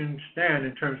as you can stand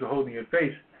in terms of holding your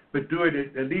face, but do it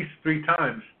at least 3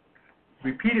 times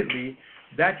repeatedly.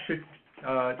 That should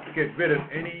get rid of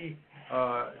any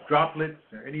droplets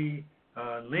or any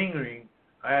lingering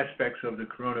aspects of the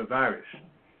coronavirus.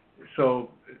 So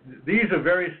these are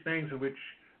various things in which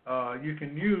you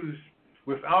can use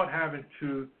without having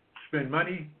to spend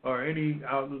money or any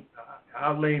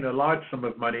outlaying a large sum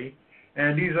of money.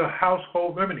 And these are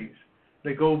household remedies.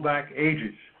 They go back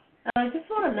ages. And I just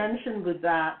want to mention with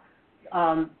that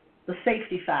the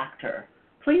safety factor.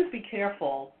 Please be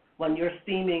careful when you're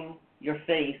steaming your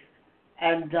face.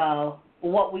 And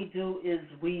what we do is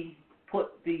we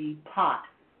put the pot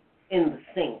in the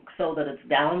sink so that it's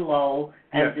down low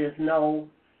and there's no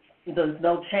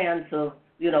chance of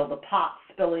the pot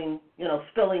spilling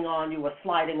on you or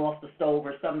sliding off the stove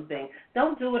or something.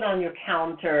 Don't do it on your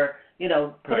counter.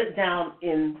 Put it down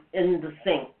in the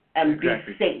sink and be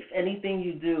safe. Anything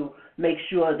you do, make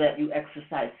sure that you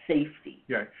exercise safety.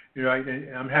 Yeah, you're right.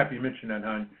 And I'm happy you mentioned that,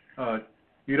 hon.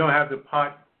 You don't have the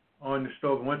pot on the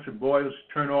stove. Once it boils,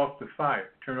 turn off the fire,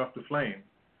 turn off the flame,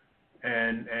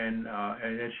 and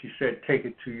as she said, take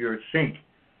it to your sink,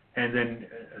 and then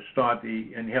start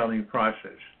the inhaling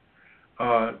process.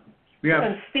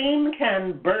 And steam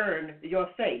can burn your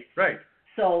face. Right.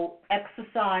 So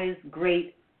exercise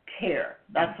great care.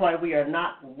 That's why we are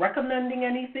not recommending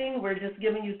anything. We're just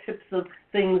giving you tips of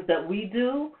things that we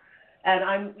do.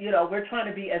 And we're trying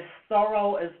to be as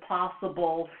thorough as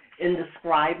possible in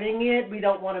describing it. We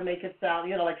don't want to make it sound,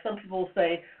 like some people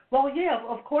say, well, yeah,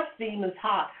 of course steam is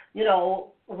hot.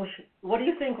 What do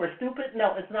you think? We're stupid?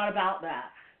 No, it's not about that.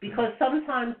 Because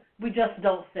sometimes we just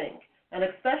don't think. And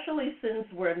especially since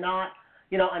we're not,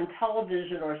 on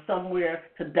television or somewhere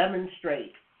to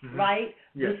demonstrate, right?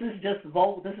 Yes. This is just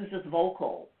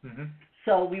vocal. Mm-hmm.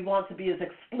 So we want to be as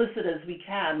explicit as we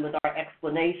can with our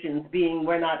explanations, being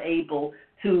we're not able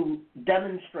to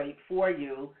demonstrate for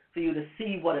you to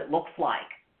see what it looks like.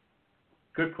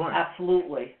 Good point.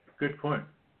 Absolutely. Good point.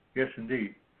 Yes,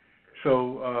 indeed.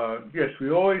 So, yes, we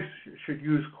always should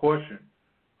use caution.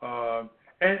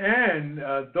 And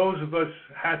those of us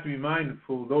have to be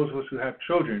mindful, those of us who have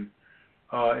children,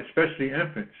 especially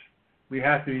infants, we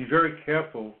have to be very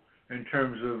careful in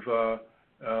terms of,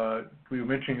 we were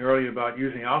mentioning earlier about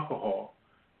using alcohol.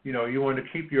 You know, you want to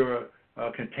keep your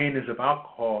containers of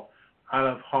alcohol out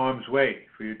of harm's way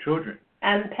for your children.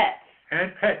 And pets.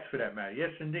 And pets, for that matter. Yes,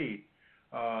 indeed.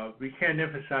 We can't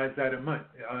emphasize that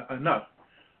enough.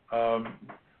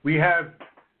 We have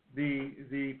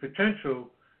the potential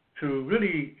to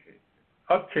really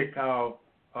uptick our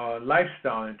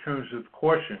lifestyle in terms of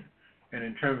caution and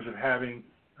in terms of having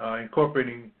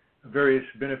incorporating various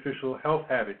beneficial health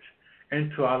habits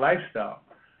into our lifestyle.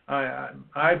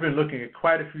 I've been looking at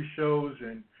quite a few shows,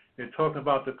 and they're talking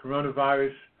about the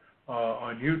coronavirus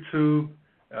on YouTube,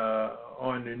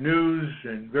 on the news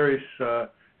and various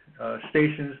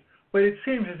stations, but it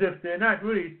seems as if they're not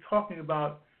really talking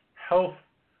about health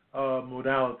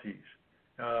modalities,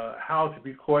 how to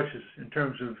be cautious in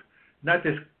terms of not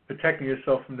just protecting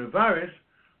yourself from the virus,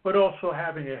 but also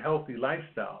having a healthy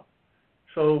lifestyle.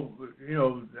 So, you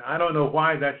know, I don't know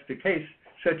why that's the case,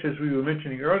 such as we were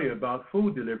mentioning earlier about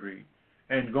food delivery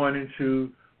and going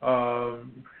into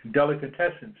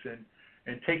delicatessens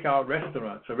and takeout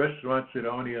restaurants, or restaurants that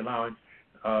are only allowing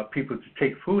people to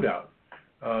take food out.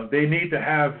 They need to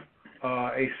have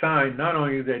a sign not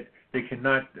only that they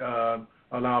cannot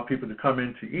allow people to come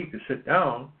in to eat, to sit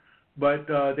down, but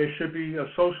there should be a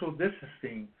social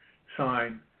distancing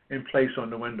sign in place on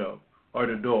the window or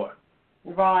the door.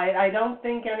 Right. I don't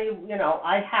think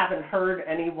I haven't heard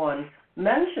anyone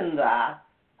mention that,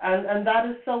 and that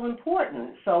is so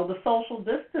important. So the social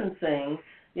distancing,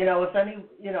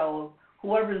 if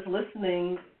whoever's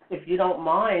listening, if you don't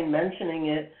mind mentioning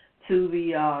it to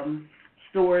the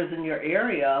stores in your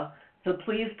area, to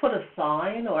please put a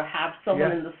sign or have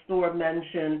someone in the store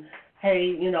mention,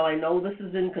 hey, I know this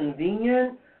is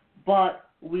inconvenient, but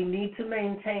we need to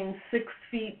maintain 6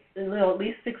 feet, at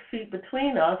least 6 feet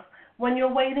between us when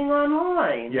you're waiting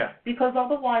online. Yeah. Because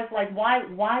otherwise,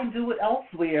 why do it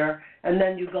elsewhere, and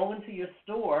then you go into your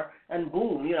store and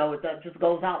boom, that just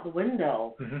goes out the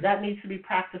window. Mm-hmm. That needs to be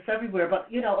practiced everywhere. But,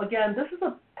 again, this is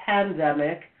a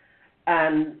pandemic,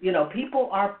 and, people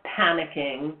are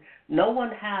panicking. No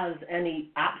one has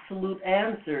any absolute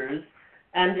answers,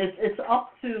 and it's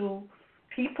up to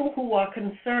people who are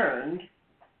concerned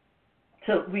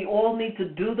we all need to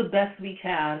do the best we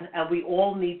can, and we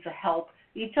all need to help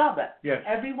each other. Yes.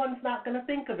 Everyone's not going to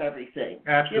think of everything.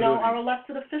 Absolutely. Our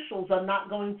elected officials are not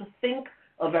going to think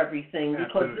of everything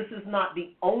because Absolutely. this is not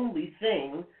the only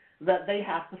thing that they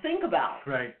have to think about.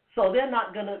 Right. So they're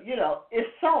not going to, if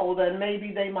so, then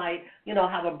maybe they might,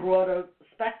 have a broader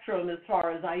spectrum as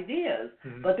far as ideas.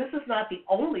 Mm-hmm. But this is not the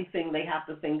only thing they have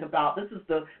to think about. This is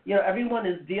everyone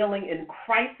is dealing in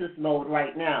crisis mode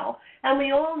right now. And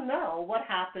we all know what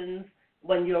happens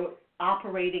when you're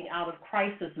operating out of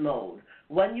crisis mode.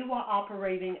 When you are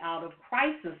operating out of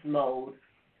crisis mode,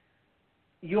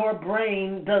 your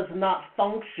brain does not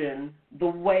function the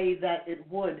way that it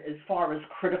would as far as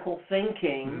critical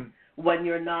thinking mm-hmm. when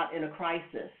you're not in a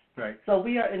crisis. Right. So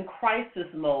we are in crisis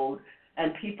mode,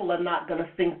 and people are not going to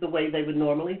think the way they would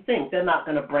normally think. They're not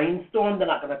going to brainstorm. They're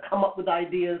not going to come up with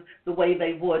ideas the way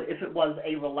they would if it was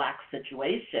a relaxed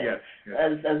situation. Yes.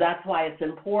 And that's why it's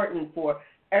important for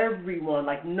everyone.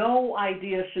 No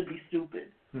idea should be stupid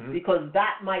mm-hmm. because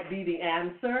that might be the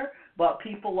answer, but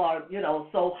people are,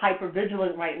 so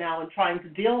hypervigilant right now and trying to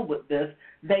deal with this,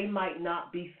 they might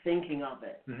not be thinking of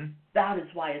it. Mm-hmm. That is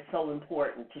why it's so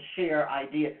important to share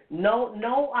ideas.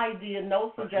 No idea,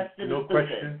 no suggestion no is stupid.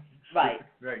 Question. Right.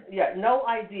 Right. Yeah, no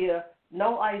idea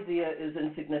is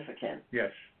insignificant.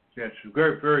 Yes,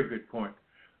 very, very good point.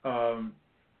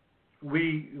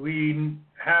 We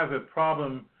have a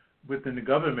problem within the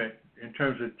government in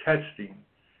terms of testing.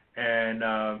 And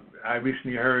I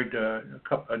recently heard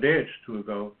a day or two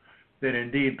ago that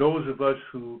indeed those of us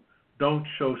who don't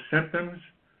show symptoms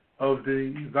of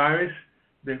the virus,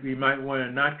 that we might want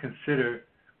to not consider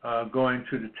going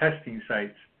to the testing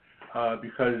sites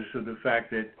because of the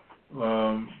fact that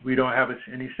we don't have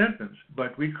any symptoms.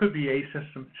 But we could be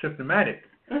asymptomatic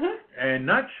mm-hmm. and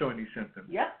not show any symptoms.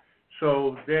 Yeah.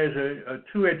 So there's a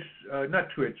two-edged, not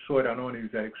two-edged sword, I don't want to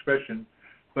use that expression,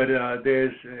 but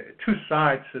there's two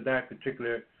sides to that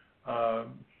particular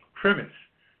premise,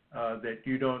 that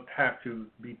you don't have to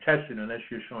be tested unless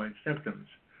you're showing symptoms.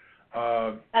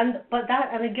 And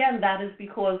again, that is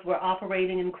because we're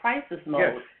operating in crisis mode.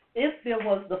 Yes. If there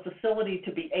was the facility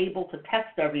to be able to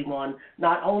test everyone,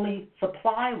 not only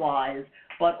supply-wise,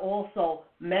 but also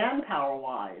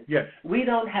manpower-wise, yes. we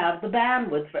don't have the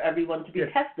bandwidth for everyone to be yes.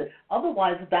 tested.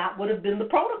 Otherwise, that would have been the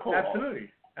protocol.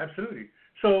 Absolutely.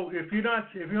 So if you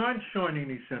aren't showing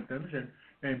any symptoms,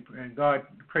 and God,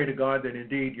 pray to God that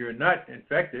indeed you're not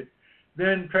infected,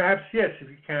 then perhaps, yes, if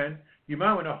you can, you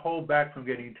might want to hold back from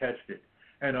getting tested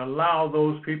and allow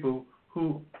those people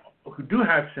who do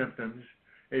have symptoms.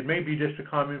 It may be just a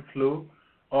common flu,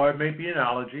 or it may be an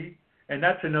allergy, and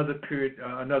that's another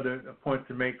point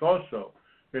to make also.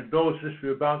 That those,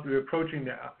 we're approaching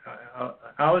the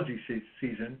allergy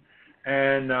season,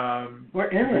 and we're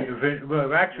in it.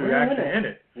 We're actually in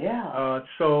it. Yeah.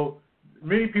 So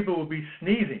many people will be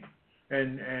sneezing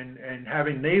and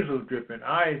having nasal drip and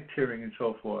eye tearing and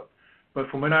so forth. But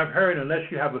from what I've heard, unless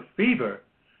you have a fever,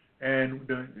 and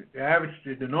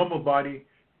the normal body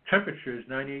temperature is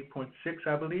 98.6,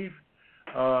 I believe.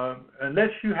 Unless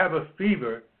you have a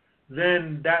fever,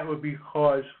 then that would be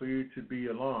cause for you to be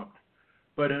alarmed.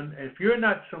 But if you're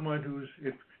not someone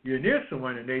if you're near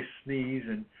someone and they sneeze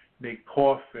and they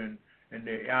cough and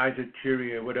their eyes are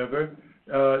teary or whatever,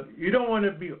 you don't want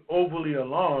to be overly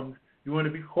alarmed. You want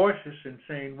to be cautious in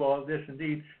saying, well, this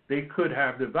indeed, they could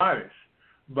have the virus.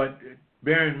 But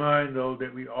bear in mind, though,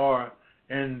 that we are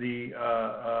in the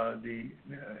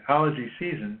allergy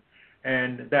season,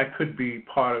 and that could be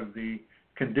part of the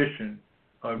condition,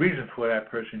 reason for that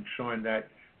person showing that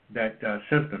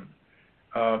symptom.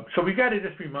 So we got to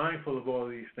just be mindful of all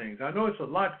these things. I know it's a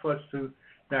lot for us to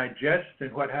digest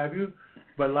and what have you,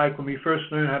 but like when we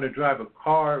first learn how to drive a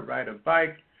car, ride a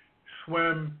bike,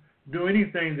 swim, do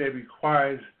anything that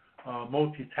requires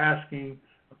multitasking,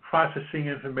 processing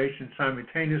information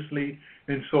simultaneously,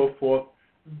 and so forth,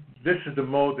 this is the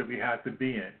mode that we have to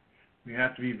be in. We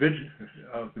have to be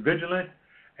vigilant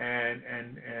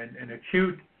and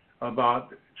acute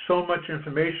about so much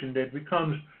information that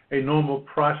becomes a normal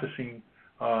processing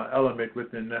element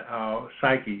within our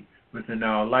psyche, within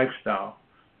our lifestyle,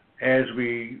 as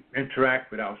we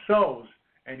interact with ourselves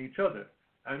and each other.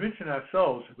 I mentioned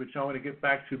ourselves, which I want to get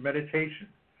back to meditation.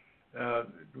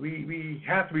 We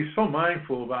have to be so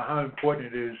mindful about how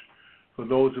important it is for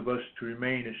those of us to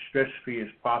remain as stress-free as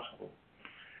possible.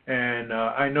 And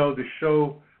I know the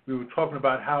show, we were talking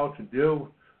about how to deal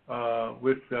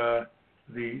with the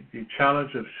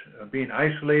challenge of being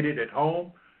isolated at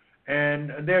home,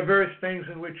 and there are various things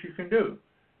in which you can do.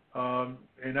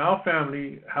 In our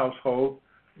family household,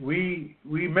 we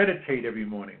meditate every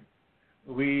morning.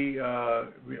 As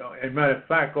a matter of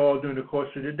fact, all during the course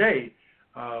of the day,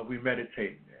 we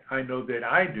meditate. I know that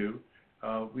I do.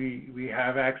 We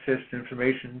have access to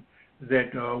information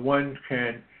that one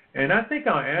can, and I think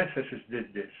our ancestors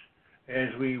did this as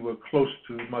we were close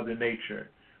to Mother Nature,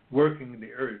 working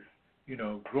the earth,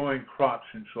 growing crops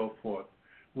and so forth.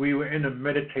 We were in a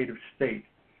meditative state.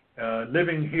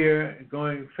 Living here,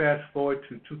 going fast forward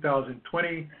to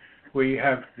 2020, where you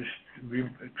have this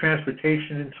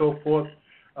transportation and so forth,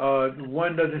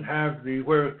 one doesn't have the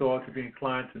wherewithal to be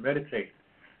inclined to meditate.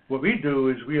 What we do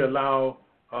is we allow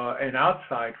an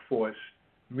outside force,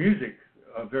 music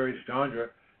of various genre,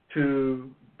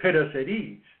 to put us at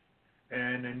ease.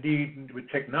 And indeed, with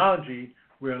technology,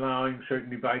 we're allowing certain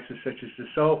devices such as the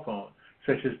cell phone,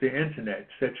 such as the internet,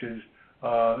 such as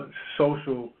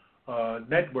social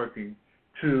networking,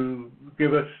 to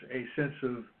give us a sense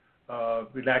of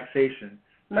relaxation.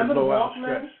 Remember the blow out Walkman?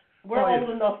 stress. We're old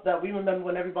enough that we remember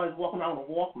when everybody was walking around with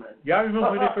a Walkman. Yeah, I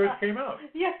remember when they first came out.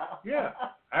 Yeah.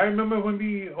 I remember when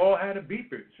we all had a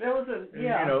beepers. There was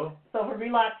So for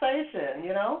relaxation,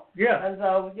 Yeah. And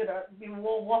we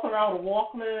were walking around with a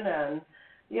Walkman, and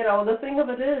the thing of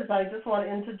it is, I just want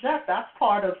to interject. That's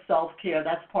part of self-care.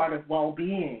 That's part of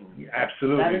well-being. Yeah,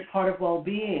 absolutely. That is part of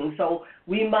well-being. So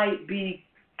we might be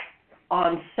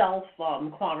on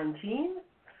self-quarantine,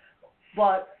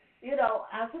 but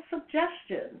as a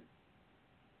suggestion,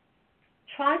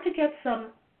 try to get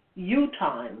some you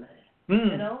time.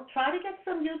 Try to get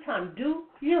some you time. Do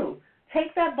you.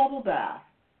 Take that bubble bath.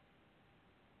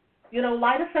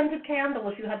 Light a scented candle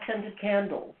if you have scented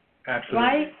candles. Absolutely.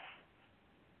 Right?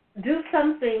 Do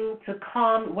something to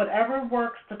calm, whatever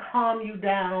works to calm you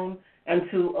down and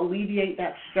to alleviate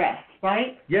that stress,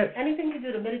 right? Yes. Anything you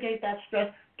do to mitigate that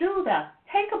stress, do that.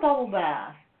 Take a bubble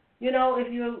bath.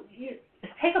 If you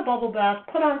take a bubble bath,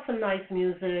 put on some nice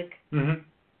music. Mm-hmm.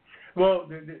 Well,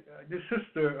 the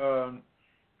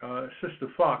Sister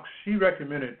Fox, she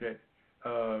recommended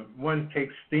that one take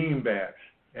steam baths,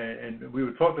 and we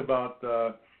were talking about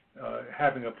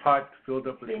having a pot filled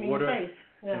up with steaming water your face.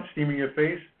 Yeah. and steaming your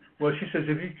face. Well, she says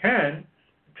if you can,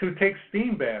 to take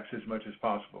steam baths as much as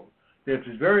possible. There's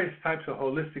various types of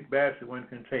holistic baths that one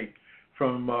can take,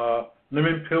 from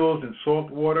lemon pills and salt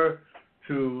water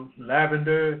to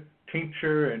lavender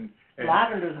tincture and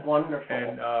lavender's wonderful.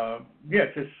 And yes,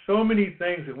 there's so many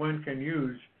things that one can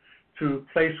use to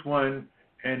place one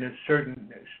in a certain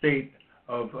state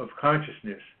of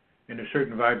consciousness, in a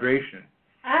certain vibration.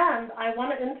 And I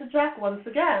want to interject once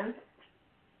again,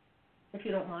 if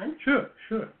you don't mind. Sure.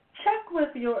 Check with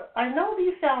I know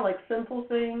these sound like simple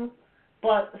things,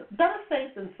 but better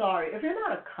safe than sorry. If you're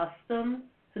not accustomed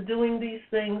to doing these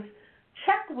things,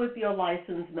 check with your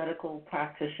licensed medical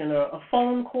practitioner, a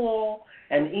phone call,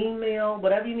 an email,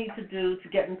 whatever you need to do to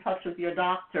get in touch with your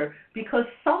doctor, because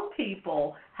some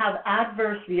people have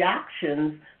adverse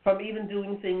reactions from even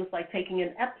doing things like taking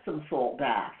an Epsom salt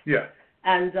bath. Yeah.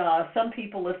 And some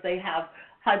people, if they have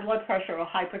high blood pressure or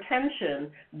hypertension,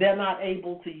 they're not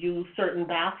able to use certain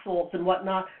bath salts and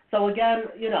whatnot. So again,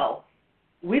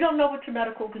 we don't know what your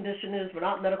medical condition is. We're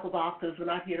not medical doctors. We're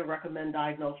not here to recommend,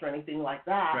 diagnose, or anything like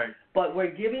that. Right. But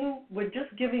we're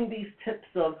just giving these tips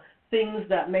of things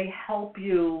that may help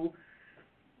you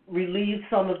relieve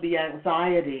some of the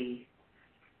anxiety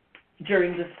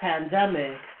during this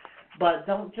pandemic. But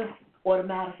don't just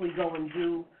automatically go and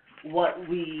do what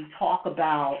we talk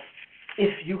about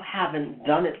if you haven't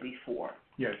done it before.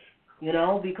 Yes.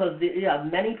 Because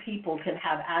many people can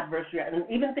have adverse reactions,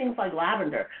 and even things like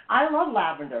lavender. I love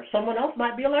lavender. Someone else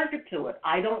might be allergic to it.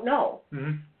 I don't know.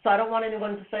 Mm-hmm. So I don't want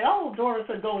anyone to say, oh, Dora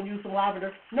said go and use some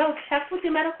lavender. No, check with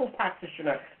your medical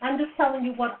practitioner. I'm just telling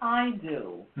you what I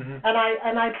do. Mm-hmm.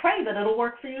 And I pray that it'll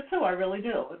work for you too. I really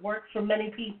do. It works for many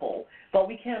people. But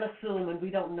we can't assume, and we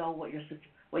don't know what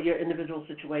your individual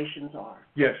situations are.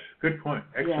 Yes, good point.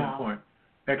 Excellent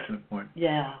point.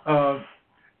 Yeah.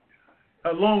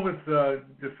 Along with the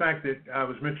fact that I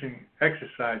was mentioning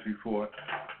exercise before,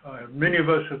 many of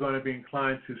us are going to be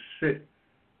inclined to sit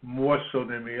more so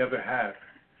than we ever have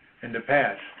in the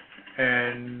past.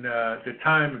 And the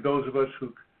time, those of us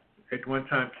who at one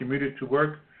time commuted to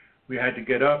work, we had to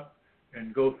get up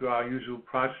and go through our usual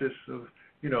process of,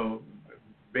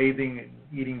 bathing and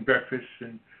eating breakfast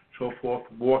and so forth,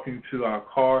 walking to our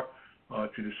car,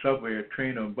 to the subway or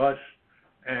train or bus,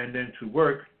 and then to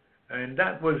work. And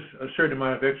that was a certain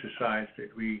amount of exercise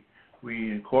that we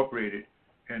incorporated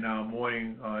in our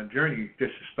morning journey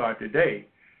just to start the day.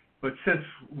 But since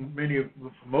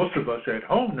most of us are at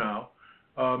home now,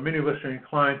 many of us are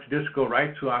inclined to just go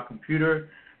right to our computer,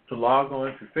 to log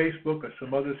on to Facebook or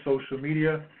some other social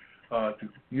media, to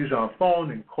use our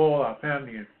phone and call our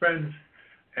family and friends,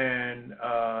 and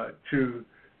to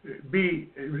be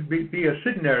a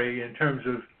sedentary in terms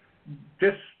of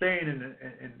just staying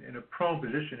in a prone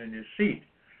position in your seat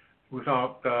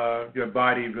without your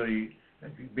body really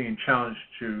being challenged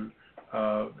to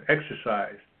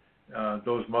exercise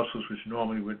those muscles which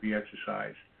normally would be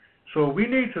exercised. So we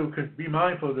need to be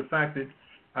mindful of the fact that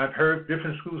I've heard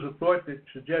different schools of thought that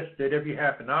suggest that every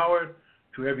half an hour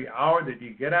to every hour that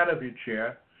you get out of your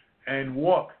chair and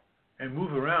walk and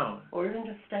move around. Or even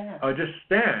just stand. Or just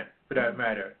stand, for that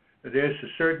matter. There's a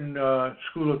certain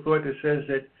school of thought that says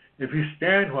that if you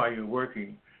stand while you're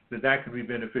working, that can be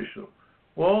beneficial.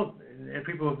 Well, and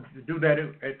people do that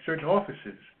at certain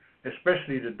offices,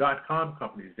 especially the .com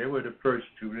companies. They were the first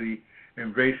to really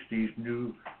embrace these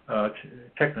new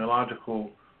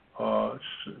technological,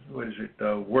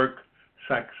 work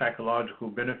psychological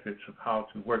benefits of how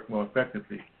to work more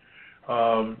effectively.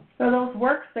 So those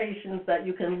workstations that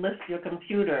you can lift your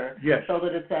computer, yes, so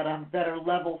that it's at a better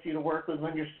level for you to work with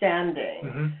when you're standing.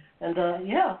 Mm-hmm. And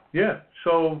yeah. Yeah.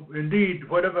 So indeed,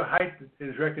 whatever height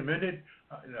is recommended,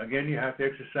 again, you have to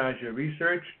exercise your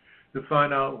research to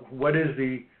find out what is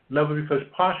the level, because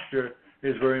posture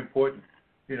is very important.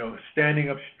 Standing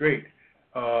up straight,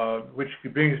 which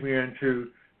brings me into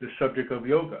the subject of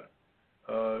yoga.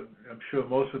 I'm sure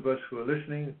most of us who are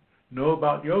listening know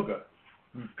about yoga,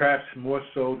 perhaps more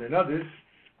so than others,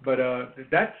 but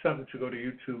that's something to go to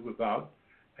YouTube about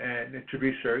and to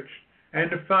research and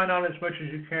to find out as much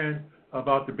as you can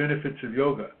about the benefits of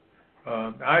yoga.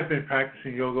 I've been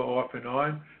practicing yoga off and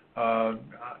on.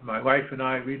 My wife and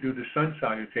I, we do the sun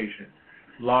salutation.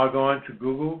 Log on to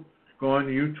Google, go on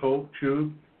to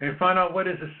YouTube, and find out what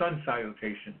is a sun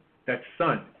salutation. That's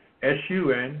sun,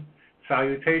 S-U-N,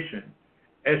 salutation,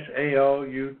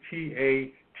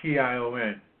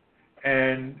 S-A-L-U-T-A-T-I-O-N.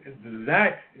 And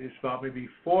that is about maybe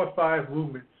 4 or 5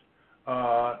 movements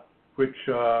which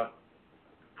are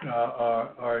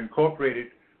incorporated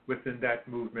within that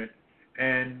movement.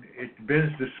 And it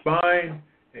bends the spine.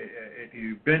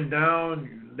 You bend down,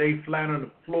 you lay flat on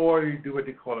the floor, you do what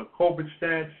they call a cobra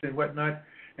stance and whatnot.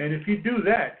 And if you do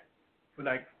that for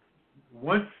like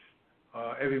once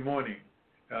every morning,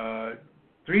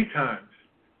 3 times,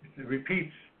 it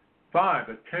repeats, 5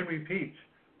 or 10 repeats,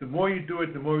 the more you do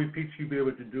it, the more repeats you'll be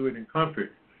able to do it in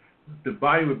comfort. The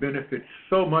body will benefit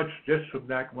so much just from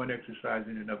that one exercise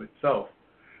in and of itself.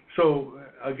 So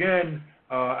again,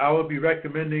 I will be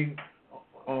recommending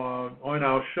on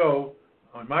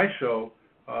my show,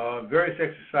 various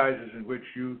exercises in which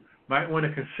you might want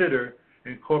to consider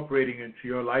incorporating into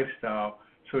your lifestyle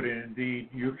so that indeed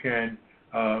you can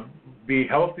be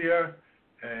healthier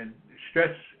and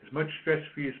as much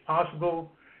stress-free as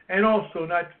possible, and also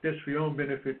not just for your own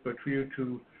benefit, but for you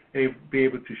to be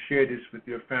able to share this with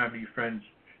your family, friends,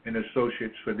 and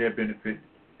associates for their benefit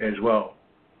as well.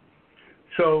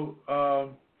 So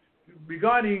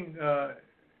regarding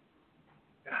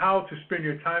how to spend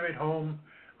your time at home,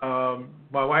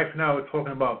 my wife and I were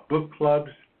talking about book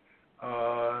clubs,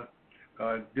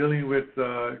 dealing with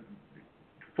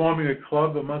forming a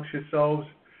club amongst yourselves,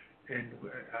 and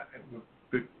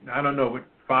I don't know, with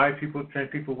 5 people, 10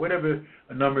 people, whatever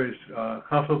a number is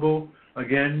comfortable.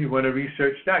 Again, you want to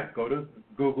research that. Go to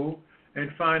Google and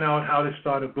find out how to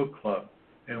start a book club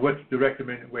and what's the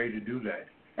recommended way to do that.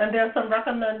 And there's some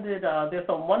there's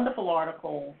some wonderful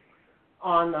articles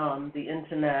on the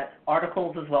internet,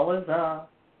 articles as well as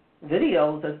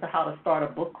videos as to how to start a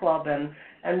book club.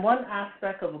 And one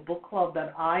aspect of a book club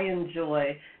that I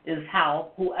enjoy is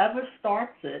how whoever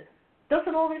starts it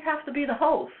doesn't always have to be the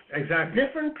host. Exactly.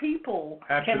 Different people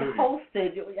Absolutely. can host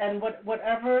it, and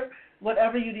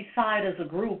whatever you decide as a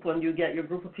group, when you get your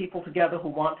group of people together who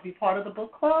want to be part of the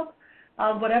book club,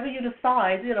 whatever you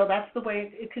decide, that's the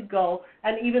way it could go.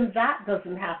 And even that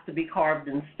doesn't have to be carved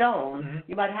in stone. Mm-hmm.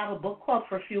 You might have a book club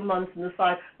for a few months and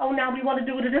decide, now we want to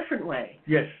do it a different way.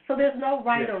 Yes. So there's no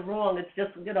right Yes. or wrong. It's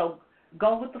just,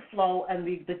 go with the flow, and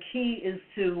the key is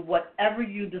to whatever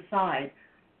you decide,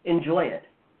 enjoy it.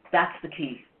 That's the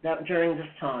key during this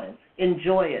time.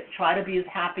 Enjoy it. Try to be as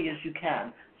happy as you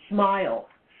can. Smile.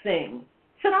 Sing.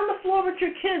 Sit on the floor with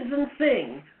your kids and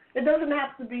sing. It doesn't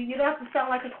have to be, you don't have to sound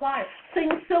like a choir.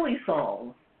 Sing silly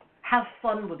songs. Have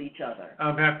fun with each other.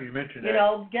 I'm happy you mentioned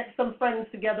that. Get some friends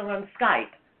together on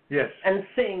Skype. Yes. And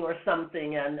sing or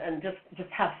something and just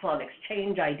have fun,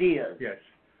 exchange ideas. Yes.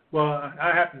 Well,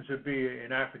 I happen to be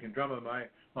an African drummer. My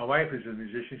wife is a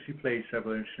musician. She plays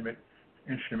several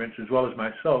instruments as well as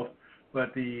myself,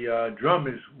 but the drum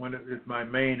is my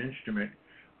main instrument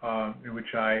in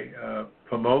which I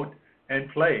promote and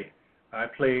play. I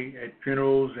play at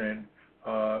funerals and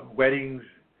weddings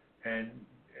and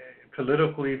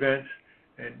political events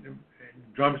and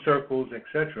drum circles,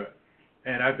 etc.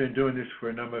 And I've been doing this for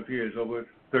a number of years, over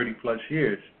 30 plus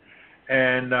years.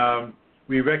 And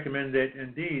we recommend that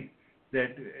indeed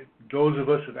that those of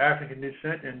us of African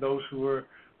descent and those who are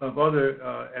of other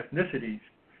ethnicities,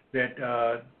 that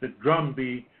the drum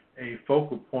be a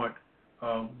focal point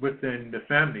within the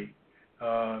family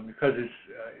because it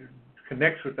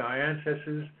connects with our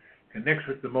ancestors, connects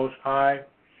with the Most High,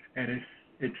 and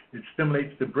it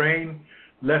stimulates the brain,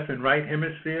 left and right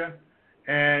hemisphere,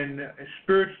 and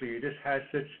spiritually this has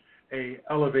such a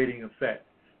elevating effect,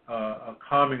 a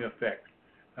calming effect.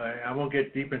 I won't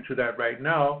get deep into that right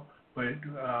now, but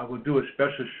we'll do a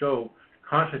special show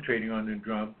concentrating on the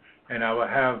drum, and I will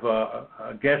have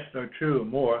a guest or two or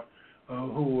more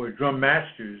who are drum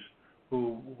masters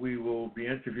who we will be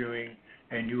interviewing,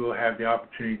 and you will have the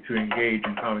opportunity to engage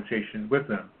in conversation with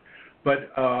them.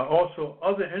 But also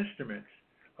other instruments,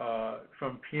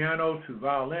 from piano to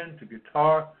violin to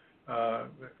guitar.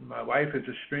 My wife is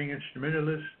a string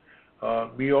instrumentalist.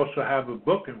 We also have a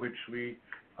book in which we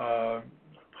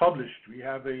published. We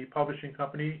have a publishing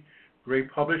company,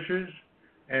 Great Publishers,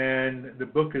 and the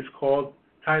book is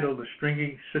titled The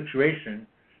Stringy Situation,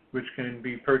 which can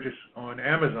be purchased on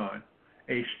Amazon,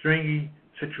 A Stringy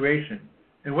Situation.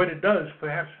 And what it does,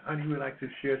 perhaps, honey, you would like to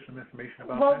share some information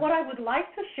about that? Well, what I would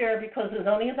like to share, because there's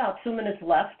only about 2 minutes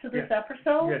left to this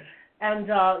episode, yes. And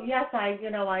yes, I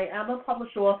am a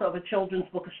published author of a children's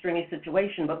book, A Stringy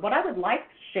Situation. But what I would like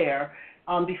to share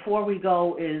before we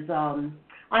go is I'm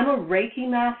a Reiki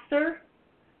master,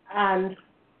 and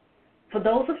for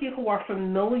those of you who are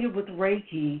familiar with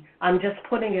Reiki, I'm just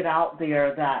putting it out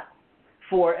there that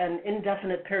for an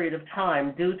indefinite period of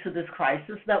time, due to this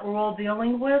crisis that we're all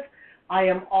dealing with, I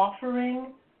am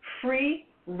offering free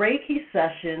Reiki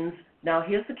sessions. Now,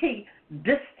 here's the key: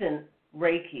 distant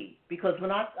Reiki, because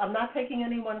I'm not taking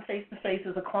anyone face-to-face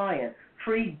as a client.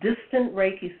 Free distant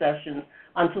Reiki sessions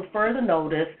until further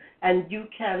notice, and you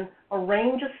can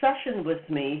arrange a session with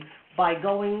me by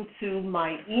going to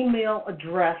my email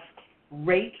address,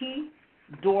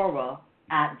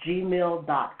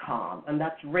 reikidora@gmail.com, and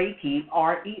that's Reiki,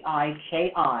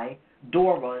 R-E-I-K-I,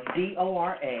 Dora,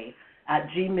 D-O-R-A,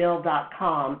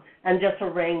 @gmail.com, and just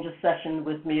arrange a session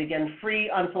with me. Again, free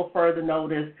until further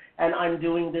notice, and I'm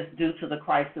doing this due to the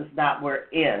crisis that we're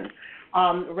in.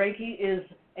 Reiki is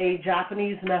a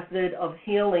Japanese method of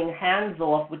healing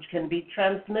hands-off, which can be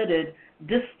transmitted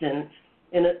distant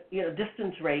in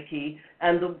distance Reiki,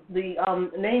 and the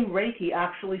name Reiki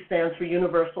actually stands for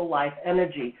Universal Life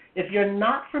Energy. If you're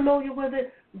not familiar with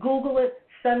it, Google it.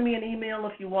 Send me an email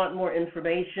if you want more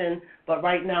information. But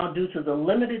right now, due to the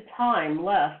limited time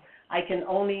left, I can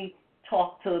only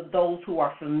talk to those who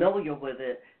are familiar with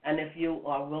it. And if you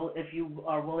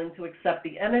are willing to accept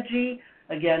the energy,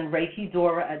 again,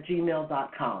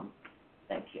 ReikiDora@gmail.com.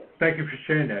 Thank you. Thank you for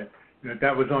sharing that.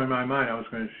 That was on my mind. I was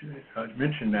going to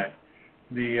mention that.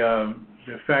 The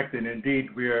fact that indeed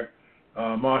I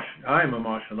am a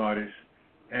martial artist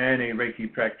and a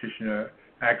Reiki practitioner,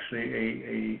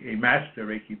 actually a master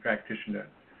Reiki practitioner,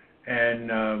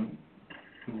 and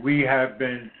we have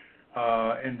been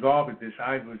involved with this.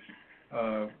 I was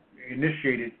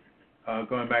initiated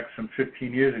going back some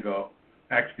 15 years ago,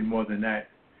 actually more than that,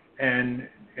 and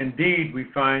indeed we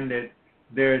find that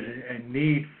there's a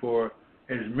need for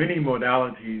as many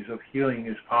modalities of healing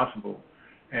as possible.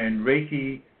 And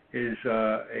Reiki is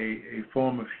a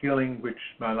form of healing, which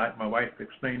my wife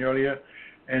explained earlier.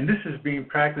 And this is being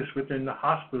practiced within the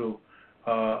hospital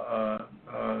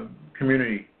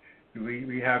community.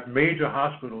 We have major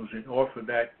hospitals that offer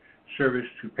that service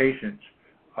to patients.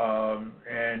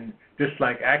 And just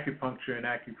like acupuncture and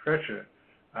acupressure,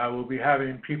 I will be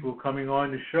having people coming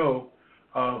on the show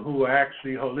who are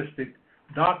actually holistic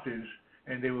doctors,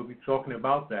 and they will be talking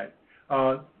about that.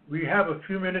 We have a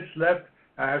few minutes left.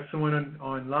 I have someone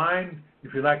online.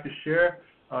 If you'd like to share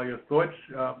your thoughts,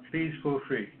 please feel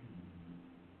free.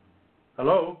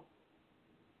 Hello?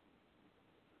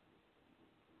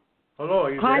 Hello,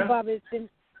 are you Hi, there? Bob, it's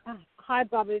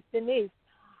Denise.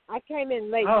 I came in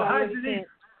late. Oh, hi, Denise.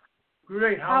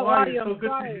 Great. How are you? So good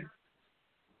to hear.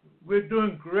 We're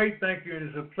doing great, thank you, and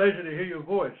it's a pleasure to hear your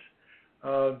voice.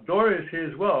 Dora is here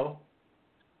as well.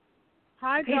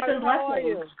 Hi, Peace Dora. and How are blessings.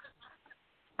 you?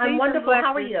 I'm wonderful.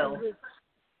 How are you?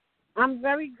 I'm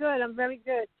very good.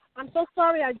 I'm so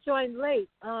sorry I joined late,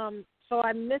 so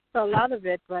I missed a lot of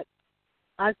it, but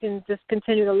I can just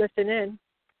continue to listen in.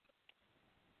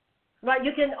 Right,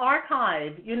 you can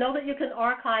archive. You know that you can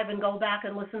archive and go back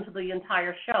and listen to the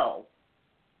entire show.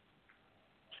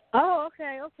 Oh,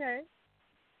 okay.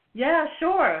 Yeah,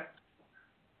 sure.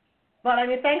 But I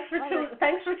mean, thanks for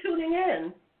tuning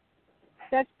in.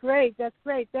 That's great.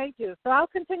 Thank you. So I'll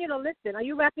continue to listen. Are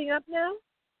you wrapping up now?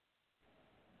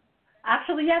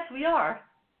 Actually, yes, we are.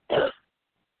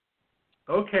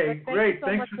 Okay, well, great. So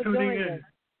thanks for tuning in.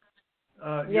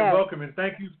 You're welcome, and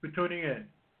thank you for tuning in.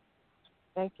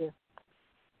 Thank you.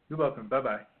 You're welcome.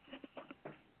 Bye-bye.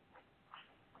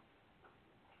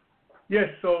 Yes,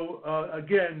 so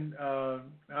again,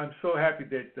 I'm so happy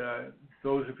that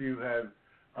those of you have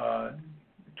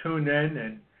tuned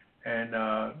in and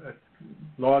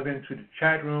logged into the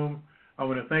chat room. I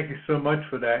want to thank you so much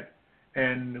for that.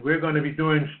 And we're going to be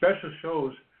doing special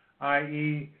shows,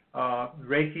 i.e.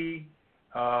 Reiki,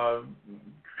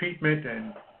 treatment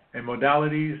and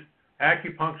modalities,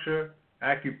 acupuncture,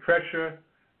 acupressure,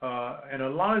 and a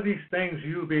lot of these things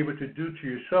you'll be able to do to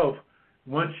yourself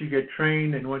once you get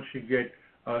trained and once you get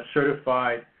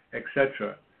certified,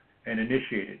 etc., and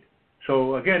initiated.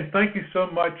 So again, thank you so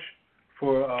much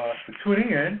for tuning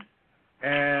in.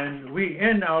 And we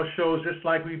end our shows just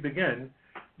like we begin,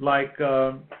 like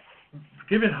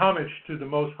giving homage to the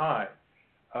Most High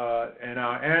and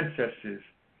our ancestors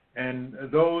and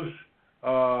those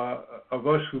of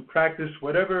us who practice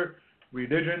whatever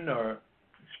religion or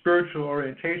spiritual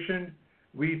orientation.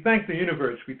 We thank the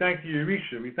universe. We thank the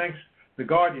Orisha. We thank the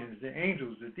guardians, the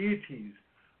angels, the deities,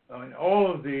 and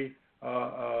all of the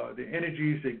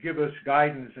energies that give us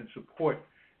guidance and support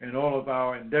in all of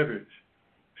our endeavors.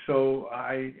 So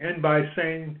I end by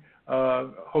saying,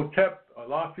 Hotep,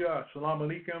 Alafia, Assalamu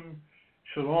Alaikum,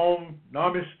 Shalom,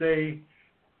 Namaste,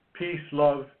 peace,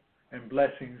 love, and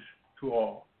blessings to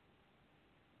all.